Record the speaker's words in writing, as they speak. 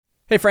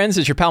Hey friends,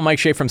 it's your pal Mike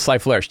Shea from Sly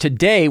Flourish.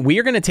 Today, we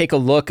are going to take a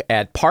look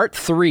at part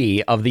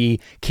 3 of the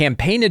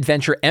campaign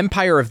adventure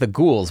Empire of the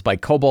Ghouls by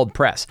Kobold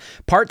Press.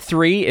 Part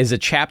 3 is a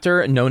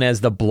chapter known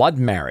as The Blood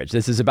Marriage.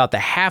 This is about the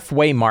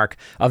halfway mark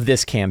of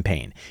this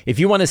campaign. If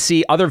you want to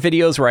see other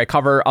videos where I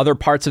cover other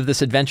parts of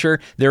this adventure,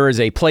 there is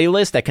a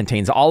playlist that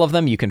contains all of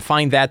them. You can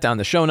find that down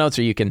the show notes,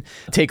 or you can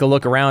take a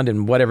look around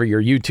in whatever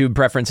your YouTube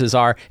preferences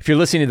are. If you're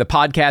listening to the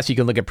podcast, you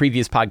can look at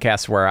previous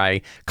podcasts where I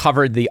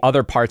covered the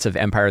other parts of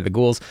Empire of the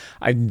Ghouls.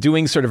 I'm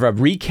doing sort of a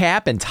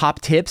recap and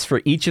top tips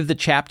for each of the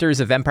chapters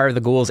of Empire of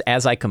the Ghouls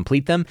as I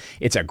complete them.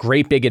 It's a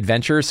great big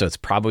adventure, so it's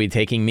probably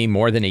taking me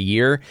more than a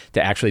year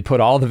to actually put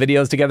all the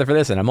videos together for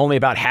this, and I'm only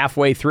about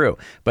halfway through,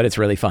 but it's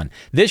really fun.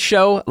 This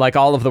show, like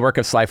all of the work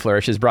of Sly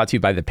Flourish, is brought to you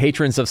by the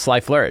patrons of Sly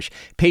Flourish.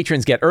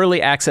 Patrons get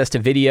early access to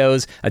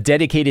videos, a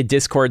dedicated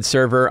Discord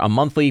server, a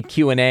monthly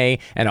Q&A,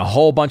 and a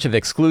whole bunch of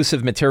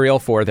exclusive material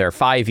for their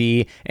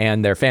 5e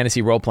and their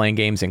fantasy role-playing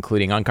games,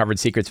 including Uncovered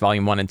Secrets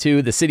Volume 1 and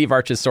 2, the City of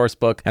Arches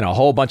sourcebook, and a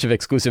whole bunch of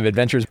exclusive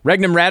adventures.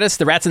 Regnum Ratus,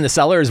 The Rats in the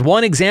Cellar, is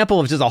one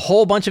example of just a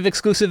whole bunch of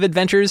exclusive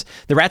adventures.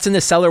 The Rats in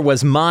the Cellar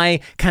was my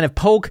kind of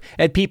poke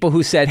at people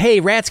who said,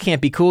 hey, rats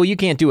can't be cool. You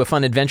can't do a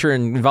fun adventure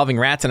involving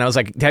rats. And I was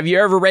like, have you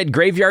ever read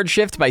Graveyard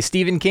Shift by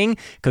Stephen King?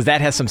 Because that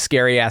has some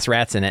scary ass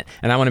rats in it,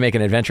 and I want to make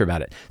an adventure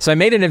about it. So I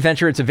made an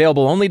adventure. It's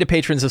available only to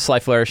patrons of Sly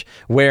Flourish,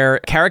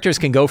 where characters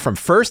can go from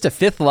 1st to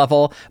 5th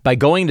level by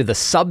going to the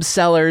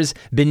sub-cellars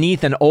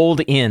beneath an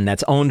old inn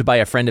that's owned by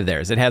a friend of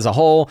theirs. It has a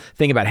whole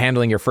thing about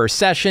handling your first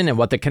session and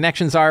what the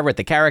connections are with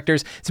the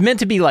characters. It's meant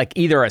to be like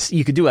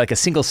you could do like a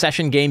single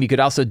session game. You could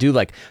also do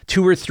like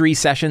 2 or 3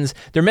 sessions.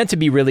 They're meant to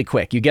be really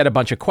quick. You get a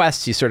bunch of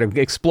quests, you sort of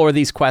explore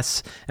these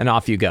quests, and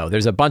off you go.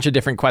 There's a bunch of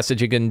different quests that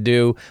you can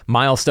do,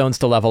 milestones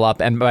to level up,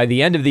 and by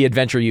the end of the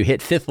adventure, you hit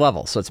 5th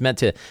level. So it's meant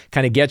to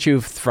kind of get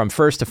you from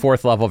 1st to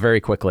 4th level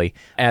very quickly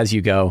as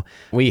you go.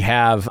 We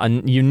have a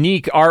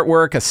unique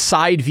artwork, a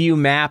side view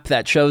map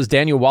that shows,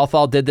 Daniel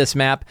Walthall did this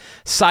map,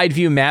 side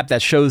view map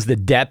that shows the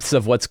depths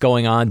of what's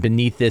going on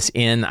beneath this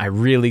inn. I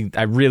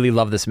really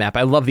love this map.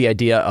 I love the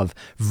idea of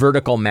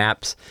vertical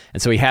maps.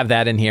 And so we have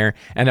that in here,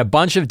 and a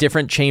bunch of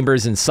different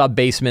chambers and sub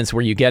basements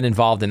where you get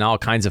involved in all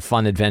kinds of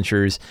fun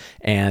adventures,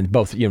 and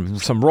both,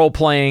 some role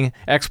playing,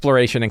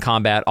 exploration, and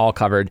combat all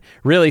covered.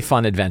 Really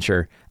fun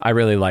adventure. I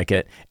really like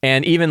it.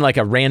 And even like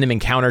a random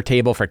encounter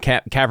table for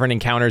cavern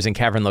encounters and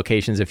cavern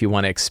locations if you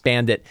want to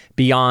expand it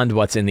beyond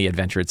what's in the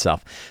adventure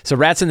itself. So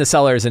Rats in the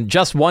Cellar is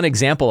just one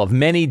example of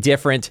many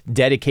different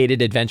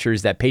dedicated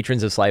adventures that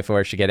patrons of Sly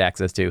Flourish should get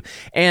access to.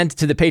 And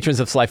to the patrons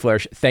of Sly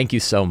Flourish, thank you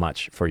so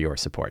much for your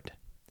support.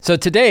 So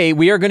today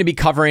we are going to be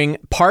covering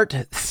part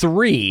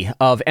 3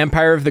 of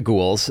Empire of the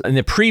Ghouls. In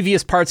the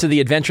previous parts of the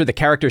adventure, the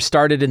characters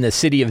started in the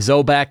city of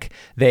Zobek.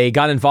 They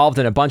got involved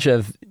in a bunch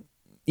of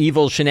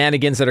evil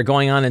shenanigans that are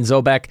going on in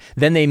Zobek.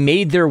 Then they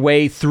made their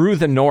way through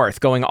the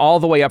north, going all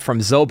the way up from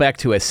Zobek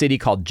to a city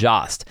called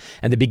Jost.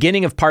 And the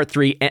beginning of part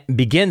 3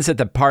 begins at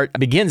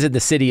the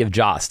city of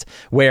Jost,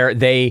 where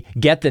they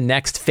get the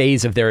next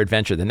phase of their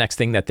adventure, the next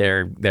thing that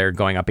they're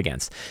going up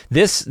against.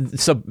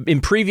 So in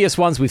previous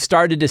ones, we've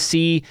started to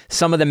see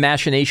some of the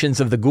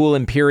machinations of the Ghoul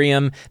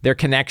Imperium, their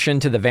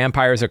connection to the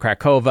vampires of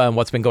Krakova and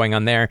what's been going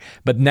on there.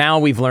 But now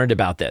we've learned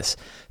about this.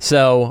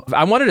 So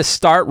I wanted to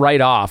start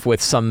right off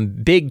with some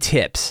big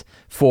tips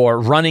for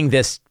running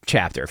this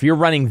chapter. If you're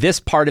running this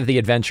part of the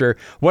adventure,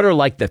 what are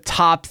like the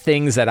top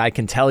things that I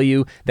can tell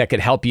you that could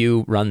help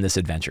you run this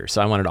adventure?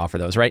 So I wanted to offer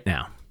those right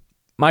now.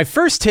 My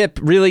first tip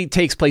really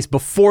takes place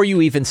before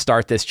you even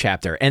start this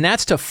chapter, and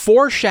that's to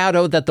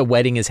foreshadow that the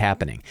wedding is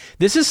happening.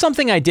 This is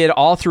something I did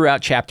all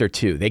throughout chapter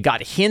 2. They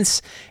got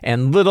hints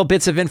and little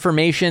bits of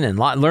information and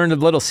learned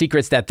little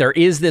secrets that there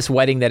is this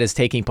wedding that is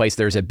taking place.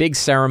 There's a big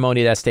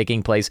ceremony that's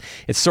taking place.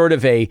 It's sort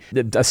of a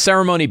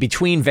ceremony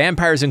between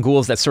vampires and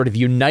ghouls that's sort of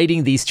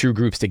uniting these two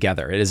groups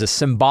together. It is a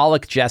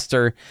symbolic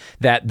gesture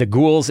that the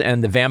ghouls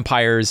and the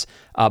vampires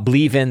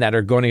believe in, that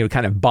are going to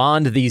kind of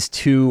bond these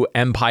two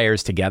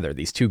empires together,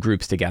 these two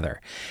groups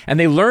together. And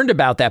they learned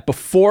about that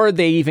before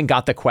they even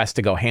got the quest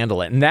to go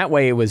handle it. And that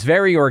way it was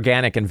very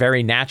organic and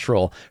very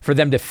natural for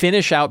them to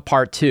finish out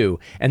part 2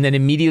 and then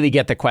immediately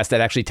get the quest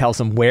that actually tells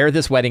them where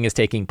this wedding is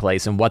taking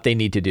place and what they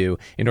need to do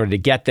in order to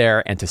get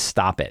there and to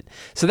stop it.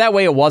 So that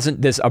way it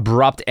wasn't this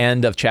abrupt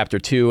end of chapter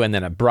 2 and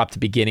then abrupt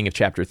beginning of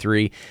chapter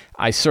 3.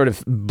 I sort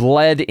of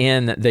bled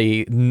in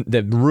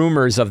the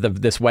rumors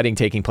of this wedding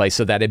taking place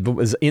so that it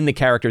was in the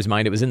character's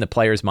mind, it was in the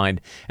player's mind.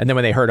 And then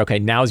when they heard, okay,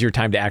 now's your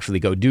time to actually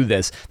go do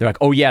this, they're like,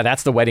 oh yeah,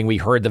 that's the wedding we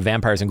heard the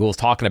vampires and ghouls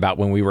talking about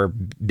when we were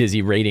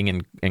busy raiding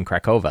in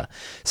Krakova.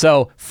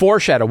 So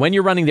foreshadow, when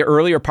you're running the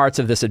earlier parts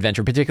of this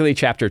adventure, particularly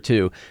chapter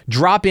 2,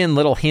 drop in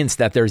little hints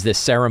that there's this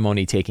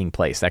ceremony taking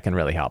place. That can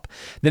really help.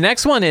 The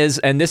next one is,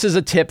 and this is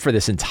a tip for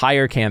this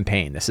entire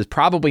campaign, this is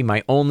probably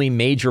my only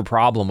major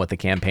problem with the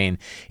campaign,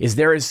 is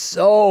there is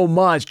so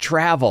much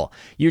travel.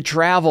 You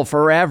travel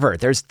forever.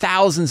 There's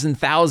thousands and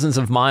thousands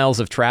of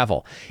miles of travel.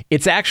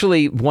 It's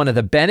actually one of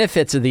the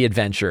benefits of the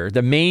adventure,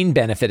 the main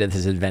benefit of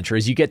this adventure, adventure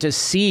is you get to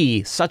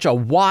see such a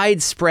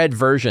widespread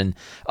version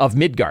of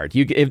Midgard.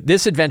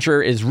 This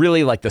adventure is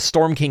really like the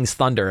Storm King's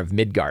Thunder of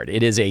Midgard.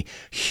 It is a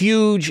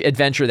huge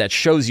adventure that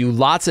shows you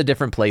lots of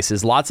different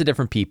places, lots of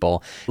different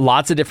people,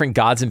 lots of different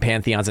gods and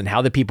pantheons, and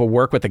how the people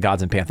work with the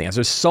gods and pantheons.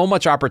 There's so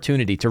much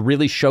opportunity to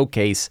really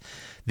showcase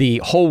the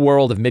whole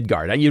world of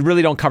Midgard. You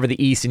really don't cover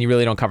the east and you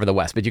really don't cover the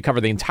west, but you cover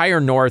the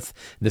entire north,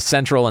 the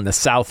central, and the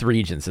south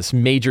regions, this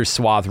major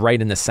swath right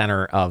in the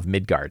center of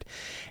Midgard.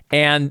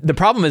 And the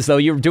problem is, though,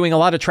 you're doing a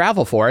lot of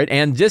travel for it.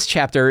 And this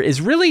chapter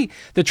is really,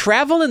 the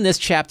travel in this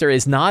chapter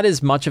is not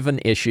as much of an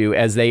issue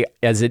as it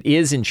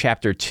is in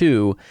chapter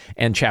 2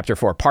 and chapter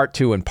 4, part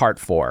 2 and part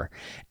 4.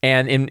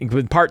 And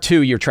with part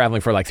 2, you're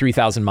traveling for like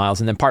 3,000 miles.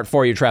 And then part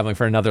 4, you're traveling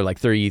for another like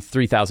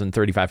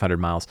 3,500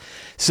 miles.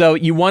 So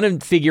you want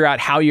to figure out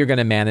how you're going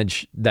to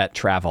manage that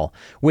travel.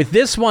 With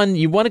this one,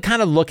 you want to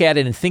kind of look at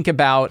it and think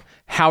about,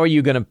 how are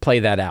you going to play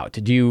that out?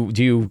 Do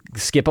you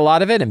skip a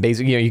lot of it? And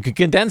basically, you can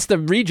condense the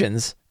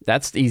regions.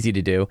 That's easy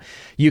to do.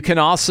 You can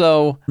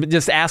also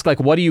just ask, like,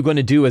 what are you going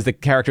to do as the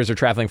characters are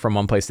traveling from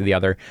one place to the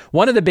other?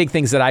 One of the big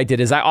things that I did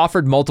is I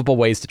offered multiple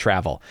ways to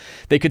travel.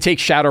 They could take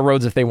shadow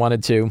roads if they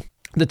wanted to.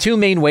 The two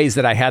main ways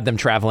that I had them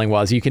traveling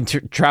was you can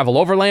travel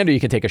overland or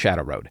you can take a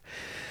shadow road.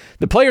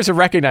 The players have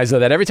recognized, though,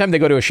 that every time they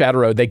go to a shadow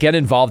road, they get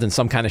involved in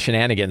some kind of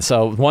shenanigans.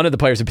 So one of the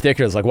players in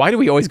particular is like, why do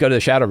we always go to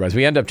the shadow roads?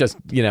 We end up just,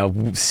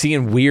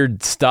 seeing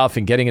weird stuff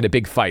and getting into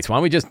big fights. Why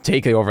don't we just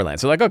take the overland?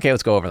 So like, okay,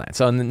 let's go overland.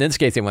 So in this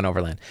case, they went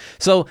overland.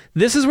 So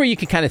this is where you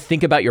can kind of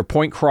think about your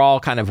point crawl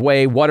kind of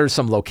way. What are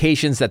some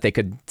locations that they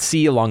could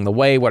see along the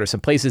way? What are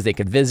some places they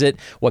could visit?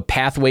 What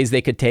pathways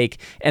they could take?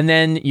 And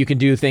then you can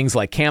do things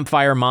like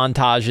campfire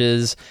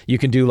montages. You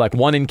can do like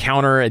one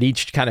encounter at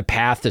each kind of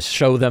path to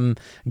show them,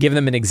 give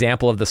them an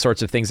example of the sorts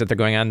of things that they're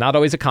going on. Not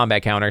always a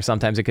combat counter.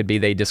 Sometimes it could be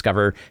they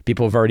discover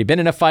people who've already been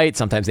in a fight.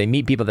 Sometimes they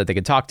meet people that they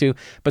could talk to,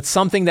 but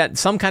some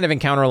kind of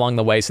encounter along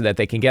the way so that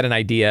they can get an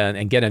idea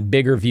and get a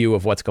bigger view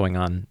of what's going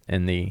on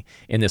in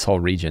this whole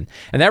region.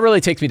 And that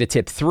really takes me to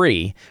tip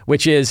 3,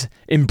 which is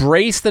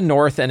embrace the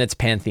North and its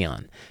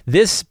pantheon.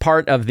 This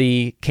part of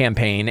the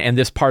campaign and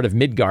this part of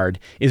Midgard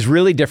is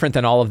really different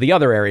than all of the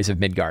other areas of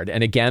Midgard.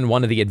 And again,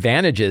 one of the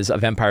advantages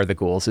of Empire of the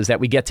Ghouls is that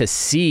we get to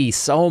see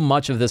so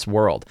much of this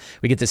world.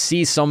 We get to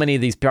see so many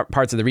of these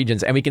parts of the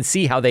regions, and we can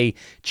see how they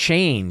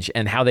change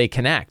and how they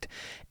connect.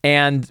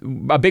 And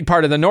a big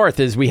part of the North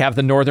is we have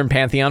the Northern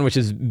Pantheon, which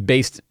is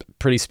based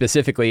pretty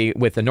specifically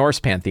with the Norse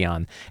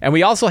Pantheon. And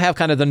we also have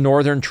kind of the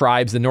Northern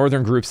tribes, the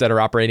Northern groups that are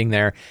operating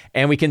there.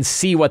 And we can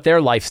see what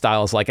their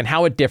lifestyle is like and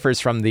how it differs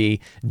from the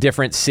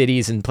different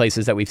cities and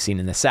places that we've seen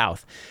in the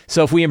South.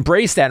 So if we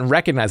embrace that and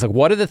recognize, like,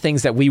 what are the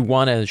things that we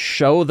want to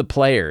show the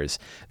players,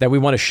 that we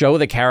want to show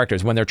the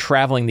characters when they're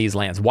traveling these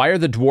lands? Why are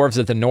the dwarves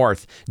of the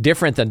North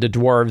different than the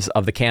dwarves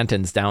of the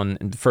Cantons down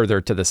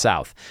further to the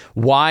South?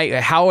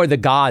 How are the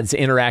gods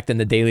interact in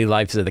the daily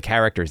lives of the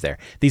characters there?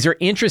 These are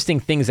interesting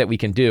things that we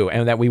can do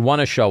and that we want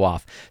to show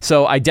off.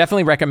 So I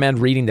definitely recommend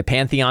reading the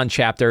Pantheon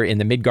chapter in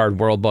the Midgard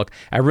World Book.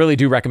 I really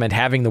do recommend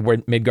having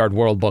the Midgard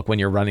World Book when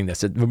you're running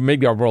this. The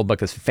Midgard World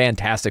Book is a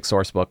fantastic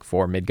source book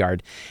for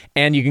Midgard.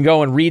 And you can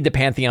go and read the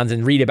Pantheons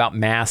and read about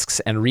masks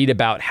and read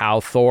about how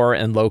Thor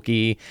and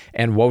Loki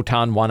and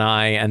Wotan One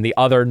Eye and the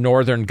other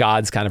northern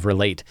gods kind of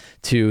relate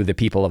to the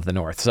people of the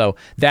North. So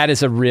that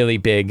is a really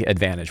big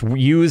advantage.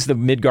 Use the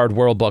Midgard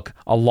World Book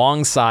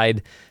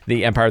alongside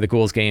the Empire of the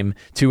Ghouls game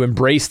to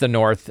embrace the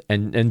North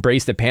and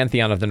embrace the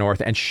Pantheon of the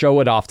North and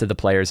show it off to the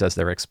players as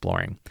they're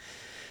exploring.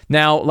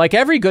 Now, like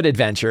every good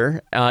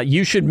adventure,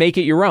 you should make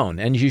it your own,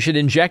 and you should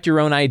inject your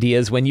own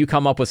ideas when you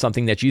come up with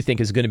something that you think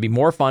is going to be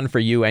more fun for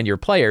you and your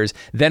players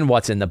than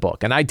what's in the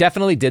book. And I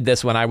definitely did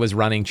this when I was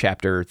running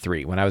Chapter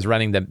 3, when I was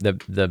running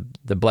the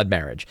Blood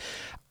Marriage.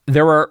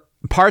 There were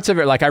parts of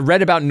it, like I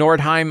read about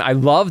Nordheim. I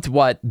loved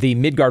what the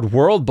Midgard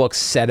World Book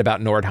said about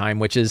Nordheim,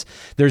 which is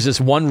there's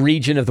this one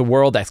region of the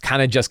world that's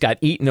kind of just got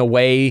eaten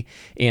away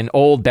in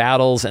old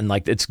battles, and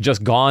like it's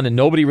just gone and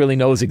nobody really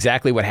knows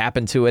exactly what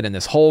happened to it, and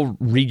this whole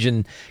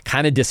region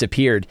kind of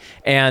disappeared.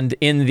 And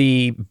in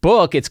the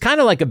book, it's kind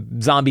of like a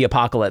zombie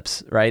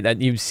apocalypse, right?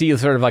 That you see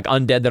sort of like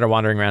undead that are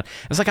wandering around.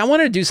 It's like, I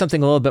wanted to do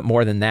something a little bit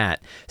more than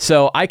that.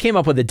 So I came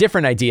up with a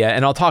different idea,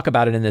 and I'll talk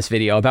about it in this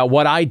video, about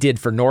what I did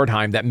for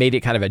Nordheim that made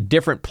it kind of a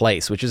different place,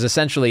 which is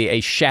essentially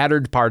a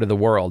shattered part of the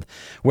world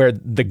where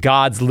the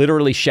gods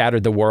literally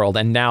shattered the world.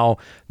 And now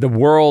the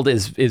world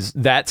is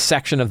that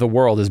section of the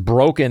world is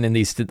broken in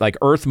these like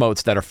earth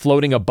motes that are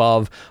floating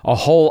above a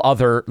whole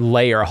other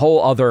layer, a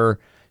whole other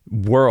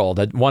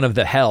world, one of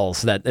the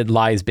hells that it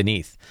lies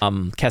beneath,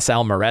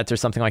 Kessel Maret or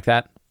something like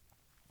that.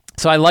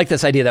 So I like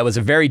this idea that was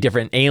a very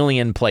different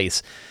alien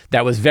place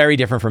that was very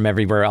different from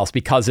everywhere else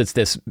because it's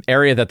this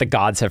area that the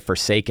gods have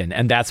forsaken.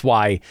 And that's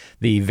why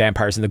the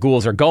vampires and the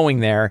ghouls are going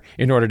there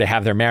in order to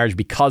have their marriage,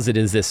 because it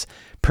is this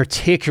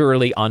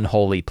particularly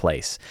unholy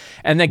place.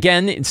 And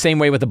again, same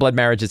way with the blood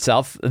marriage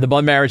itself. The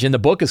blood marriage in the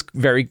book is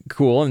very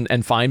cool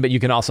and fine, but you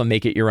can also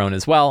make it your own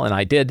as well, and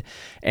I did.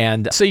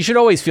 And so you should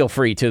always feel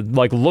free to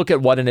like look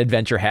at what an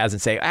adventure has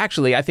and say,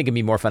 actually, I think it'd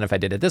be more fun if I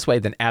did it this way.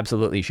 Then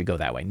absolutely you should go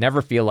that way.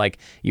 Never feel like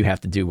you have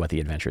to do what the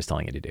adventure is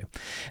telling you to do.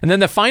 And then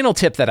the final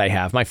tip that I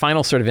have, my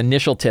final sort of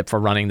initial tip for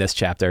running this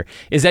chapter,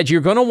 is that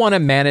you're going to want to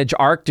manage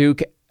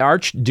Archduke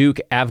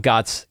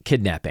Avgot's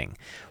kidnapping.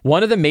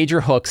 One of the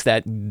major hooks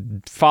that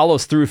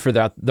follows through for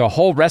the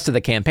whole rest of the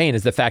campaign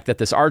is the fact that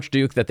this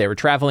Archduke that they were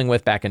traveling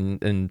with back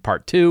in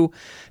part 2,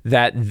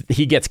 that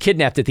he gets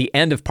kidnapped at the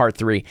end of part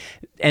 3.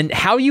 And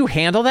how you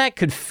handle that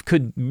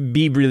could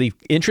be really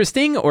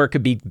interesting, or it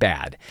could be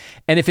bad.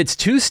 And if it's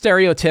too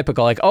stereotypical,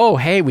 like, oh,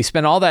 hey, we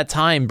spent all that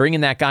time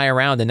bringing that guy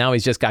around and now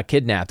he's just got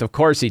kidnapped. Of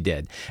course he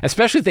did.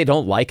 Especially if they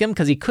don't like him,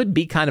 because he could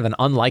be kind of an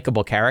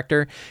unlikable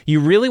character. You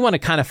really want to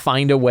kind of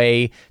find a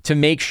way to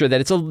make sure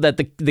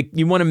that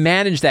you want to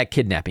manage that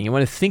kidnapping. You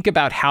want to think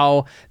about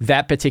how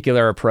that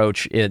particular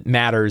approach it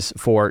matters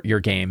for your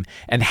game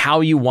and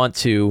how you want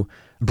to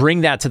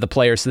bring that to the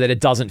player so that it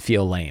doesn't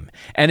feel lame.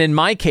 And in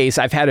my case,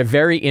 I've had a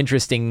very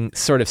interesting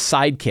sort of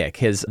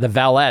sidekick. The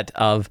valet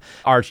of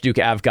Archduke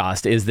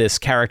Avgost is this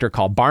character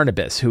called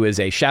Barnabas, who is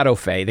a Shadow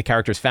Fae. The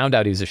characters found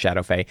out he was a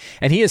Shadow Fae,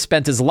 and he has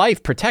spent his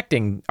life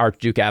protecting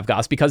Archduke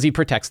Avgost because he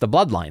protects the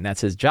bloodline.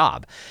 That's his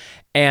job.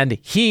 And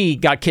he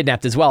got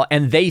kidnapped as well.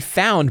 And they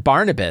found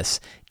Barnabas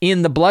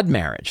in the blood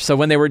marriage. So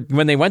when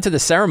they went to the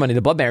ceremony,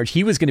 the blood marriage,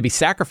 he was going to be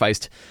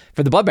sacrificed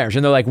for the blood marriage.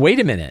 And they're like, wait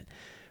a minute.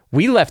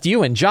 We left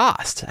you in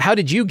Jost. How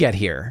did you get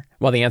here?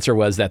 Well, the answer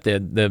was that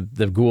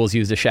the ghouls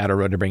used a shadow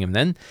road to bring him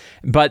in.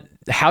 But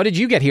how did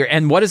you get here?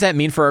 And what does that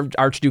mean for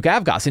Archduke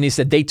Avgost? And he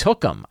said, they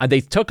took him. They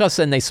took us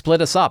and they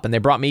split us up and they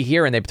brought me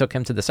here and they took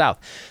him to the south.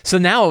 So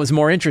now it was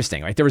more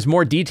interesting, right? There was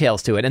more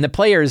details to it. And the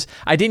players,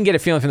 I didn't get a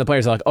feeling from the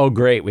players like, oh,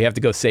 great, we have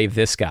to go save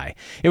this guy.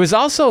 It was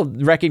also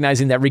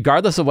recognizing that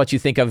regardless of what you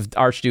think of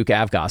Archduke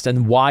Avgost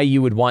and why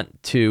you would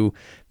want to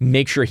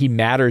make sure he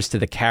matters to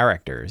the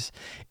characters,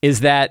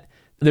 is that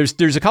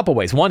there's a couple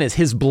ways. One is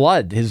his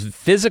blood, his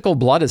physical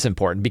blood is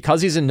important.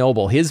 Because he's a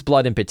noble, his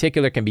blood in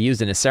particular can be used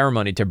in a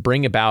ceremony to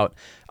bring about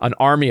an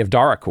army of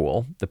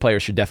Darakul. The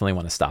players should definitely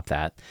want to stop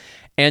that.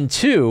 And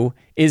two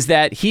is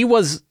that he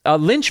was a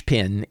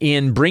linchpin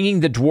in bringing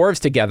the dwarves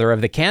together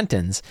of the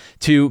cantons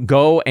to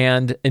go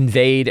and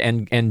invade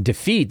and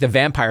defeat the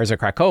vampires of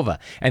Krakova.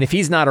 And if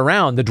he's not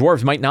around, the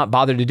dwarves might not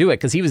bother to do it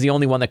because he was the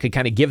only one that could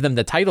kind of give them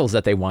the titles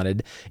that they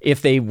wanted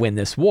if they win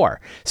this war.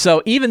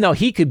 So even though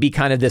he could be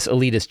kind of this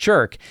elitist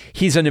jerk,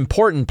 he's an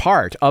important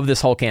part of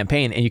this whole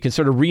campaign, and you can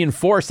sort of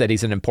reinforce that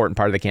he's an important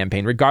part of the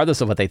campaign regardless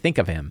of what they think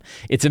of him.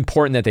 It's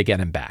important that they get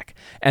him back.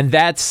 And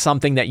that's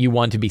something that you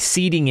want to be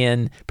seeding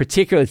in,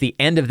 particularly at the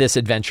end of this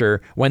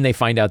adventure when they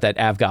find out that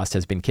Avgost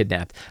has been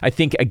kidnapped. I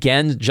think,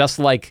 again, just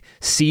like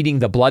seeding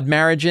the blood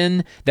marriage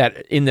in,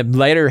 that in the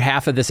later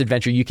half of this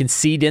adventure, you can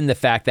seed in the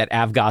fact that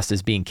Avgost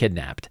is being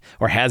kidnapped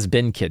or has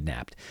been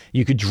kidnapped.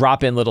 You could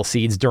drop in little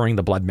seeds during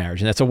the blood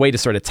marriage, and that's a way to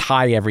sort of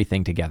tie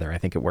everything together. I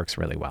think it works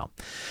really well.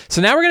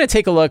 So now we're going to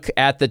take a look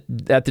at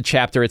the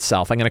chapter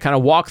itself. I'm going to kind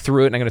of walk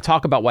through it, and I'm going to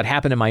talk about what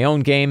happened in my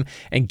own game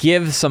and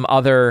give some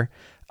other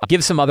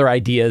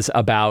ideas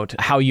about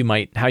how you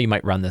might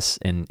run this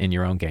in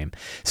your own game.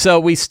 So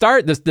we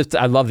start this.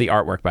 I love the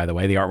artwork, by the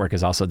way. The artwork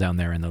is also down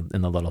there in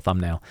the little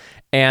thumbnail.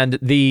 And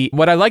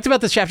what I liked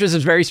about this chapter is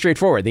it's very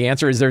straightforward. The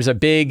answer is there's a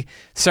big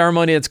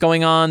ceremony that's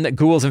going on. That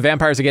ghouls and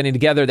vampires are getting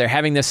together. They're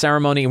having this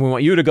ceremony, and we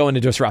want you to go in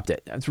and disrupt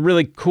it. It's a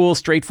really cool,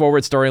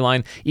 straightforward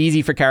storyline.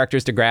 Easy for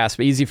characters to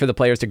grasp. Easy for the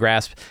players to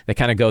grasp. They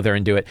kind of go there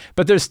and do it.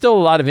 But there's still a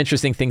lot of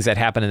interesting things that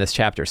happen in this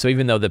chapter. So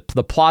even though the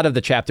plot of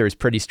the chapter is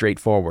pretty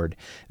straightforward,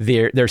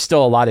 there's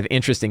still a lot of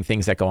interesting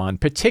things that go on,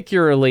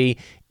 particularly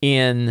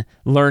in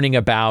learning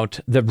about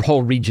the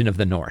whole region of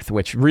the North,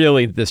 which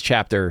really this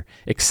chapter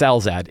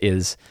excels at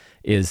is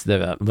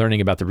the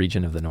learning about the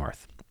region of the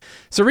North.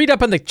 So read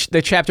up on the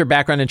chapter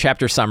background and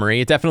chapter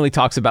summary. It definitely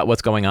talks about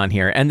what's going on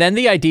here. And then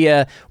the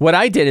idea, what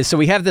I did is, so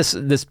we have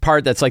this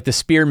part that's like the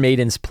Spear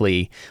Maiden's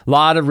plea, a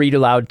lot of read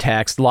aloud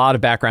text, a lot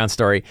of background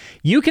story.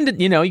 You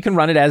can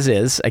run it as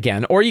is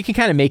again, or you can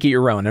kind of make it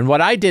your own. And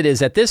what I did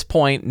is at this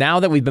point, now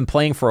that we've been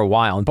playing for a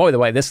while, and by the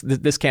way,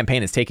 this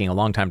campaign is taking a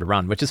long time to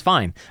run, which is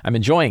fine. I'm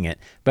enjoying it,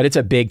 but it's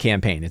a big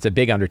campaign. It's a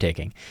big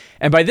undertaking.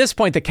 And by this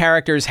point, the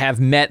characters have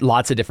met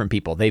lots of different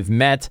people. They've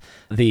met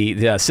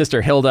the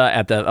Sister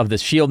Hilda of the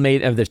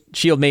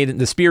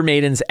Spear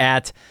Maidens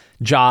at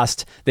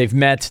Jost. They've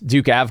met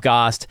Duke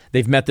Avgost.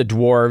 They've met the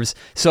dwarves.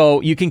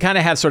 So you can kind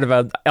of have sort of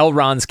a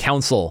Elrond's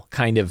council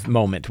kind of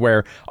moment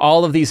where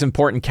all of these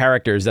important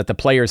characters that the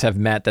players have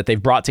met, that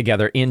they've brought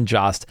together in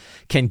Jost,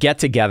 can get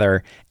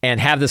together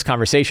and have this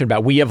conversation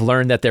about, we have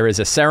learned that there is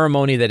a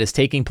ceremony that is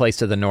taking place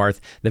to the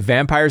north. The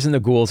vampires and the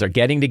ghouls are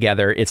getting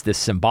together. It's this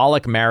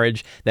symbolic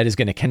marriage that is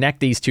going to connect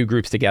these two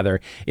groups together.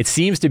 It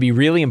seems to be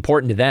really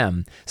important to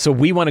them. So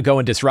we want to go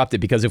and disrupt it,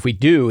 because if we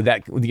do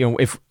that,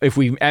 if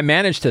we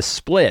manage to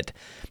split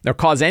rift or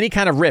cause any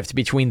kind of rift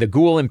between the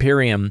Ghoul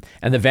Imperium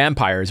and the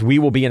vampires, we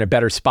will be in a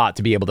better spot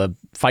to be able to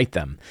fight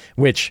them,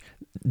 which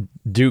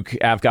Archduke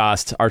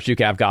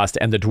Avgost,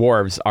 and the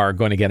dwarves are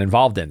going to get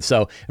involved in.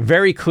 So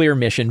very clear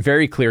mission,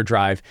 very clear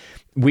drive.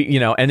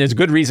 And there's a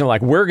good reason,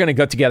 like, we're going to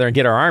go together and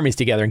get our armies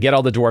together and get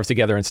all the dwarves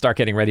together and start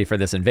getting ready for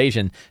this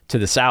invasion to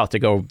the south to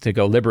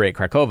go liberate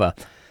Krakoa.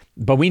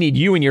 But we need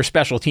you and your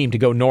special team to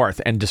go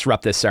north and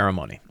disrupt this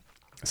ceremony.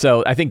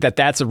 So I think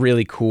that's a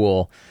really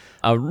cool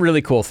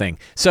thing.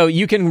 So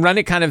you can run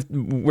it kind of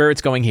where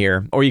it's going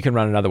here, or you can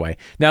run another way.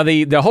 Now,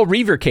 the whole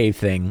Reaver Cave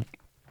thing,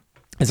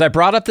 as I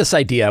brought up this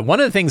idea, one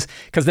of the things,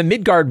 because the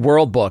Midgard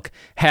World Book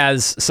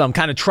has some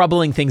kind of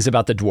troubling things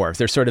about the dwarves.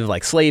 They're sort of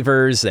like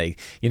slavers. The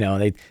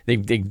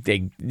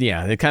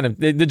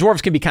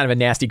dwarves can be kind of a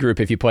nasty group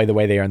if you play the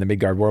way they are in the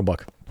Midgard World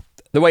Book.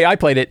 The way I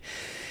played it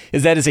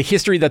is that is a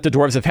history that the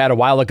dwarves have had a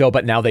while ago,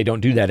 but now they don't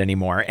do that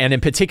anymore. And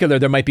in particular,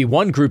 there might be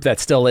one group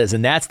that still is,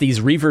 and that's these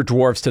Reaver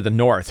dwarves to the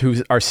north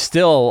who are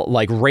still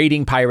like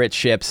raiding pirate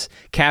ships,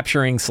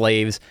 capturing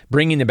slaves,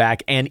 bringing them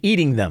back, and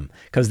eating them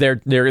because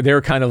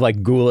they're kind of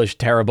like ghoulish,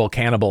 terrible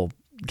cannibal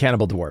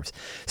dwarves.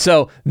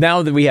 So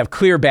now that we have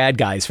clear bad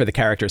guys for the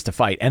characters to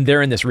fight, and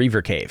they're in this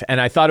Reaver Cave. And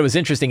I thought it was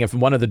interesting if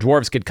one of the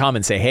dwarves could come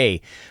and say,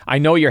 hey, I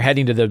know you're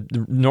heading to the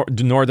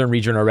northern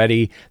region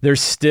already. There's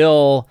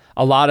still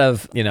a lot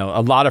of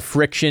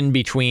friction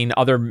between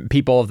other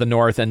people of the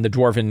north and the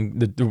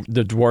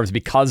dwarves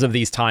because of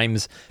these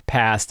times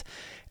past.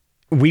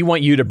 We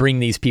want you to bring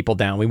these people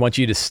down. We want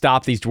you to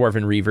stop these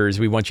dwarven reavers.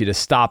 We want you to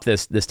stop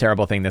this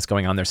terrible thing that's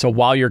going on there. So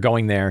while you're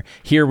going there,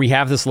 here we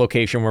have this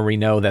location where we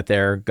know that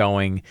they're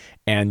going,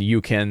 and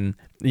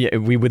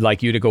we would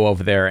like you to go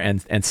over there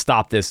and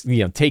stop this,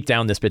 take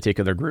down this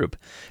particular group,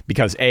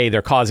 because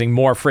they're causing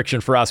more friction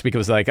for us,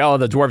 because like, oh,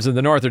 the dwarves in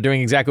the north are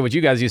doing exactly what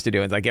you guys used to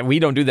do. It's like, we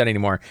don't do that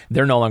anymore.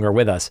 They're no longer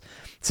with us.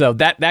 So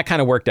that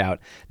kind of worked out.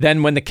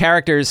 Then when the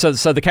characters,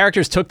 so the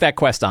characters took that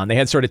quest on, they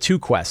had sort of two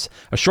quests.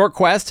 A short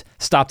quest,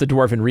 stop the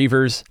dwarven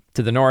reavers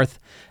to the north,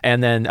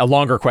 and then a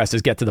longer quest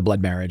is get to the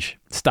blood marriage,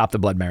 stop the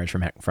blood marriage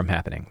from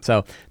happening.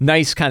 So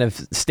nice kind of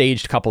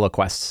staged couple of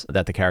quests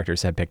that the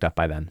characters had picked up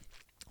by then.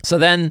 So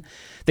then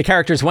the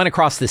characters went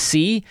across the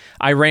sea.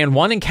 I ran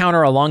one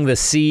encounter along the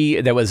sea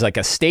that was like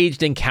a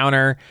staged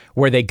encounter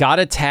where they got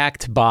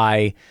attacked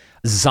by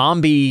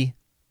zombie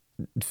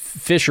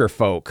fisher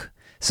folk.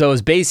 So it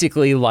was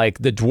basically like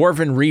the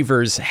dwarven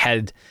reavers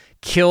had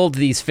killed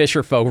these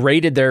fisher folk,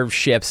 raided their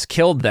ships,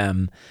 killed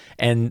them,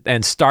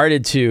 and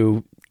started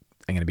to,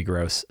 I'm going to be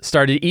gross,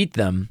 started to eat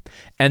them.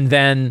 And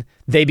then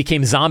they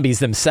became zombies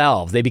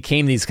themselves. They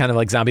became these kind of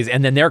like zombies.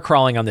 And then they're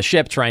crawling on the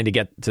ship trying to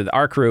get to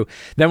our crew.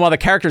 Then while the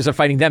characters are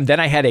fighting them, then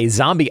I had a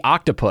zombie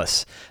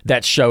octopus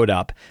that showed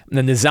up. And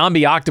then the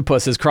zombie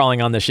octopus is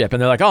crawling on the ship.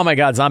 And they're like, oh my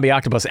God, zombie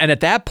octopus. And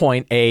at that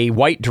point, a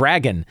white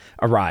dragon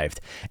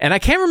arrived. And I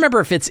can't remember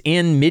if it's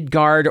in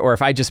Midgard or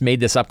if I just made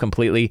this up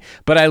completely,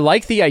 but I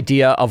like the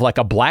idea of like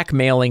a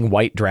blackmailing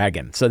white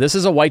dragon. So this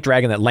is a white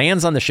dragon that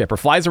lands on the ship or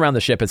flies around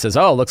the ship and says,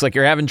 oh, looks like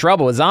you're having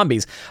trouble with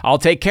zombies. I'll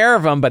take care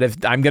of them, but if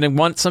I'm going to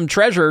want some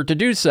treasure to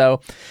do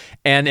so,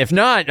 and if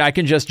not, I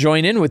can just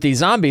join in with these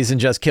zombies and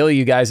just kill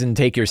you guys and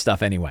take your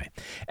stuff anyway.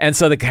 And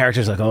so the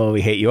character's like, oh,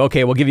 we hate you.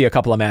 Okay, we'll give you a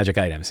couple of magic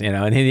items,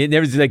 and there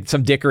was like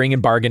some dickering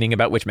and bargaining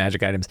about which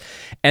magic items.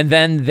 And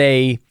then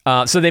they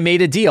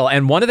made a deal,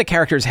 and one of the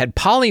characters had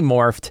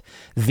polymorphed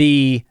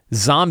the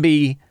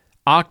zombie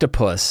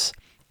octopus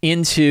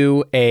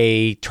into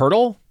a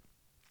turtle,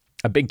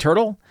 a big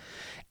turtle,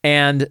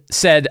 and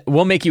said,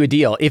 we'll make you a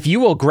deal. If you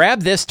will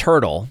grab this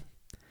turtle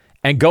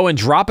and go and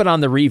drop it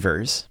on the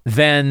reavers,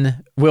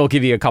 then we'll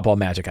give you a couple of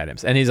magic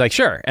items. And he's like,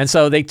 sure. And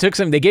so they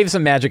gave him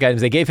some magic items.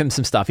 They gave him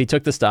some stuff. He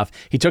took the stuff.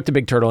 He took the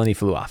big turtle and he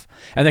flew off.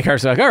 And the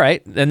character's like, all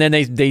right. And then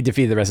they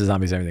defeated the rest of the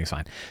zombies. Everything's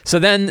fine. So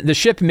then the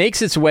ship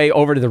makes its way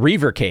over to the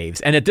Reaver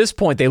Caves. And at this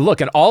point they look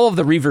and all of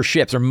the Reaver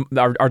ships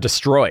are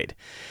destroyed.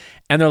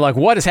 And they're like,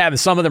 what has happened?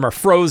 Some of them are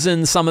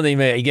frozen. Some of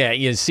them,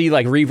 you see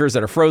like reavers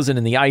that are frozen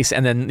in the ice.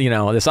 And then,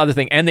 this other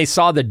thing. And they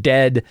saw the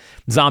dead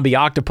zombie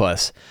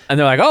octopus. And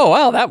they're like, oh,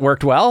 well, that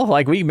worked well.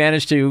 Like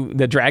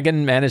the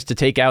dragon managed to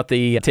take out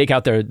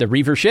the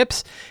reaver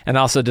ships and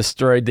also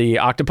destroyed the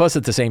octopus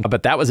at the same time.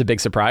 But that was a big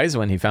surprise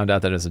when he found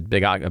out that it was a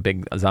big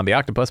zombie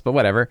octopus, but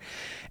whatever.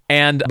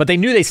 But they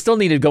knew they still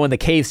needed to go in the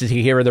caves to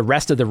take care of the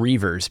rest of the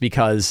reavers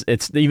because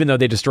even though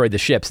they destroyed the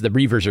ships, the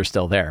reavers are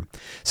still there.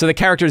 So the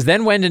characters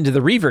then went into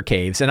the Reaver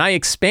Caves, and I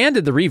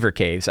expanded the Reaver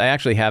Caves. I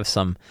actually have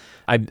some.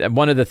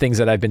 One of the things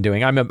that I've been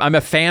doing, I'm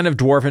a fan of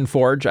Dwarven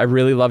Forge. I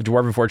really love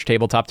Dwarven Forge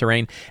tabletop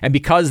terrain. And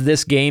because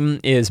this game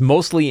is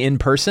mostly in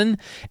person,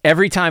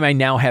 every time I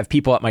now have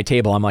people at my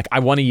table, I'm like, I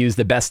want to use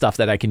the best stuff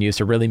that I can use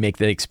to really make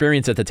the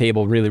experience at the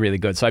table really, really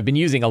good. So I've been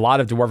using a lot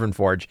of Dwarven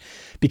Forge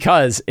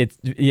because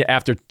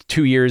after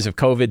 2 years of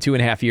COVID,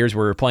 2.5 years,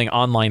 where we're playing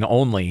online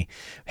only,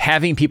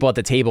 having people at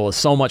the table is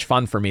so much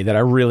fun for me that I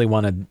really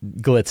want to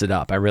glitz it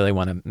up. I really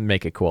want to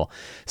make it cool.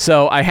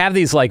 So I have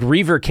these like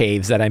Reaver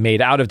Caves that I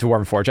made out of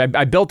Dwarven Forge. I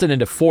I built it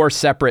into 4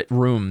 separate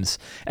rooms,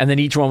 and then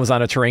each one was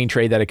on a terrain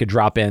tray that I could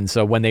drop in.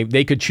 So when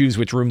they could choose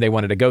which room they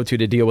wanted to go to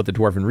deal with the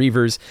Dwarven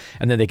Reavers,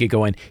 and then they could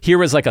go in. Here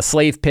was like a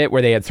slave pit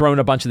where they had thrown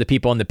a bunch of the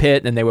people in the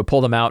pit, and they would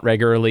pull them out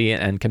regularly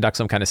and conduct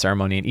some kind of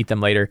ceremony and eat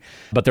them later.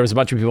 But there was a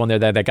bunch of people in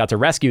there that got to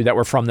rescue that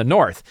were from the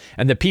north.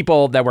 And the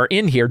people that were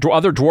in here,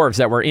 other dwarves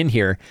that were in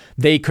here,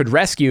 they could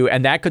rescue,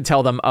 and that could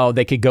tell them, oh,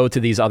 they could go to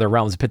these other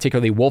realms.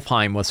 Particularly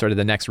Wolfheim was sort of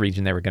the next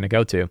region they were going to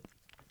go to.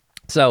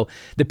 So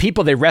the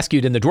people they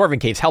rescued in the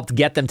Dwarven caves helped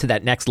get them to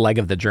that next leg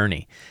of the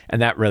journey.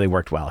 And that really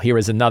worked well. Here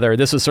was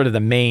this was sort of the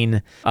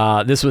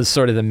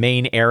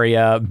main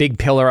area, big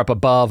pillar up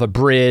above, a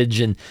bridge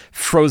and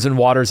frozen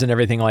waters and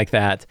everything like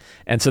that.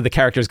 And so the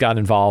characters got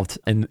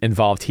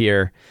involved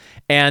here.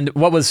 And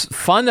what was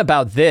fun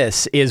about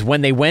this is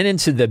when they went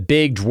into the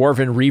big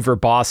Dwarven Reaver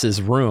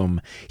boss's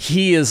room,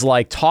 he is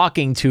like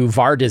talking to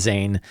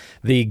Vardizane,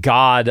 the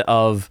god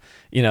of,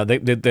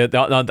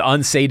 the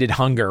unsated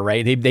hunger,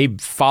 right? They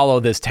follow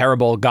this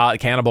terrible god,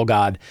 cannibal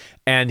god.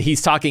 And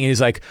he's talking, and he's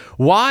like,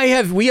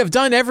 we have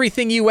done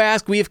everything you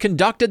asked. We have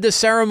conducted the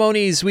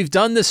ceremonies. We've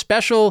done the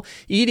special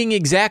eating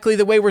exactly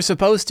the way we're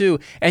supposed to.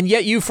 And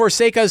yet you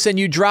forsake us and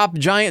you drop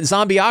giant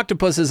zombie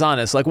octopuses on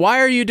us. Like, why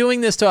are you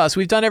doing this to us?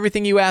 We've done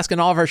everything you ask, and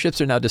all of our ships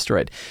are now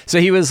destroyed. So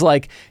he was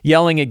like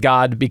yelling at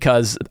God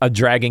because a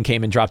dragon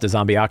came and dropped a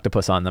zombie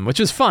octopus on them, which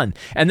was fun.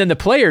 And then the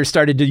players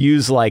started to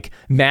use like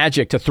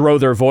magic to throw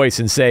their voice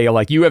and say,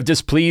 like, you have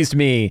displeased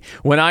me.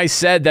 When I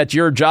said that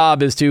your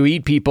job is to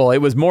eat people, it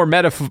was more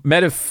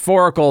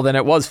metaphorical than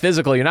it was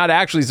physical. You're not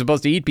actually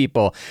supposed to eat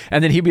people.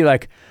 And then he'd be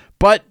like,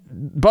 but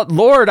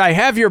Lord, I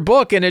have your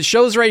book, and it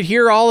shows right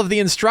here all of the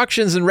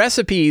instructions and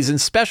recipes and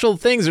special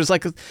things. There's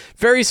like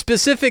very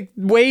specific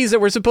ways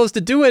that we're supposed to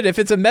do it. If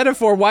it's a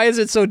metaphor, why is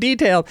it so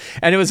detailed?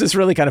 And it was just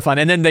really kind of fun.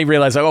 And then they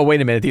realized, oh, wait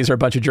a minute, these are a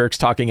bunch of jerks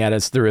talking at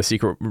us through a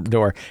secret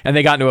door. And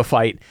they got into a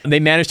fight. And they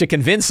managed to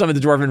convince some of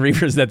the Dwarven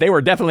Reavers that they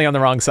were definitely on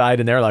the wrong side.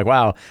 And they're like,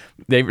 wow,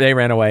 they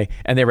ran away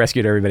and they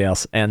rescued everybody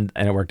else. And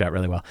it worked out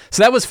really well.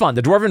 So that was fun.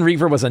 The Dwarven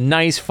Reaver was a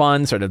nice,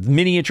 fun sort of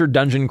miniature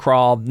dungeon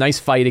crawl, nice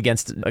fight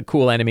against a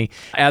cool enemy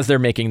as they're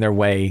making their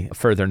way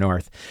further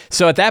north.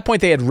 So at that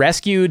point, they had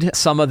rescued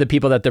some of the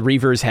people that the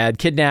Reavers had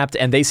kidnapped,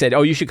 and they said,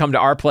 oh, you should come to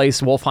our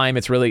place, Wolfheim.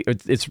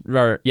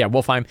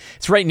 Wolfheim.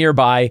 It's right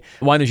nearby.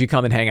 Why don't you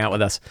come and hang out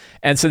with us?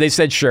 And so they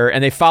said, sure.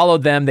 And they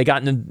followed them. They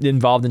got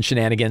involved in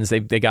shenanigans. They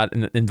got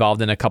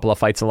involved in a couple of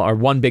fights, or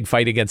one big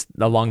fight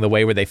along the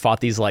way where they fought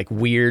these like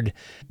weird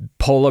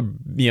polar,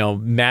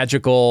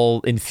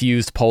 magical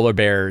infused polar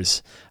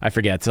bears. I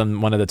forget,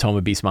 one of the Tome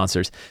of Beast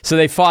monsters. So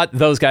they fought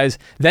those guys.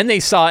 Then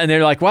they saw, and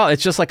they're like, wow,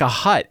 it's just like a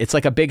hut. It's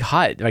like a big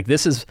hut. Like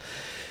this is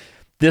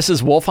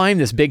Wolfheim,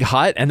 this big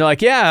hut. And they're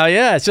like, yeah,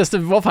 it's just a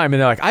Wolfheim. And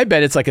they're like, I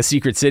bet it's like a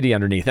secret city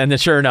underneath. And then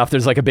sure enough,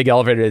 there's like a big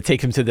elevator to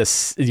take them to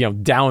this,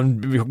 down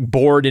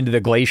bored into the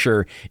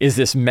glacier is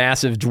this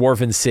massive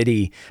dwarven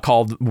city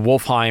called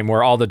Wolfheim,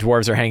 where all the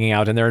dwarves are hanging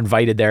out and they're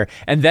invited there.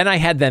 And then I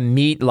had them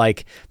meet,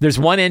 like, there's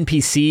one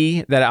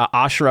NPC that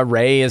Ashra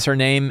Ray is her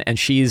name, and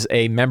she's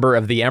a member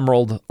of the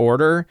Emerald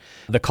Order,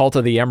 the cult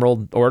of the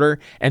Emerald Order.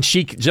 And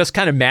she just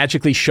kind of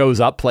magically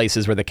shows up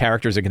places where the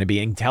characters are going to be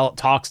and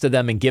talks to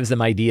them and gives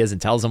them ideas and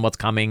tells them what's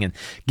coming and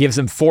gives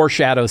them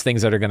foreshadows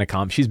things that are going to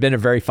come. She's been a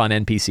very fun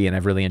NPC, and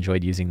I've really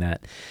enjoyed using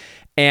that.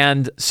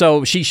 And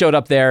so she showed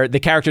up there.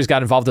 The characters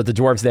got involved with the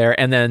dwarves there,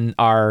 and then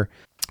our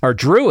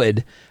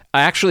druid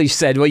actually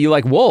said, well, you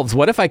like wolves.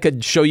 What if I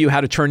could show you how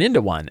to turn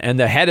into one? And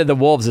the head of the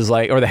wolves is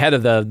like, or the head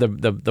of the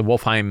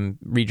Wolfheim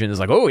region is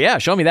like, oh yeah,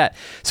 show me that.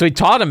 So he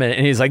taught him it,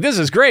 and he's like, this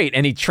is great.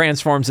 And he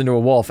transforms into a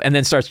wolf and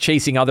then starts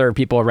chasing other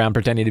people around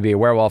pretending to be a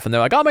werewolf. And they're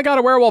like, oh my God,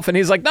 a werewolf. And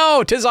he's like,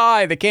 no, 'tis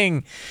I, the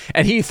king.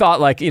 And he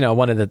thought, like,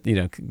 one of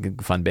the,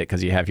 fun bit,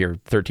 because you have your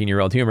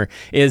 13-year-old humor,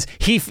 is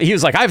he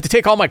was like, I have to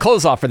take all my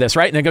clothes off for this,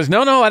 right? And he goes,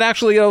 no,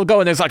 it'll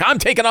go. And it's like, I'm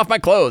taking off my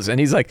clothes. And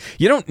he's like,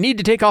 you don't need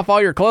to take off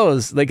all your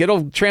clothes. Like,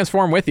 it'll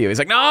transform with you. He's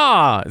like,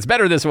 nah, it's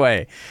better this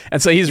way. And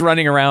so he's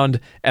running around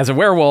as a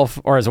werewolf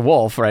or as a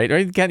wolf, right? Or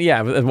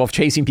a wolf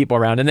chasing people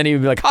around. And then he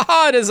would be like,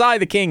 ha, it is I,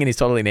 the king. And he's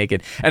totally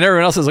naked. And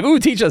everyone else is like, ooh,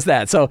 teach us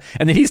that. So,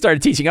 and then he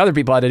started teaching other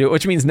people how to do it,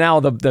 which means now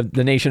the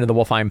nation of the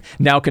Wolfheim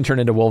now can turn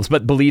into wolves,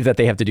 but believe that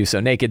they have to do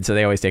so naked. So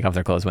they always take off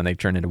their clothes when they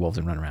turn into wolves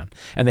and run around.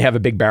 And they have a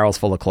big barrels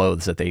full of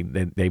clothes that they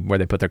where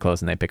they put their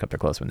clothes, and they pick up their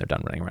clothes when they're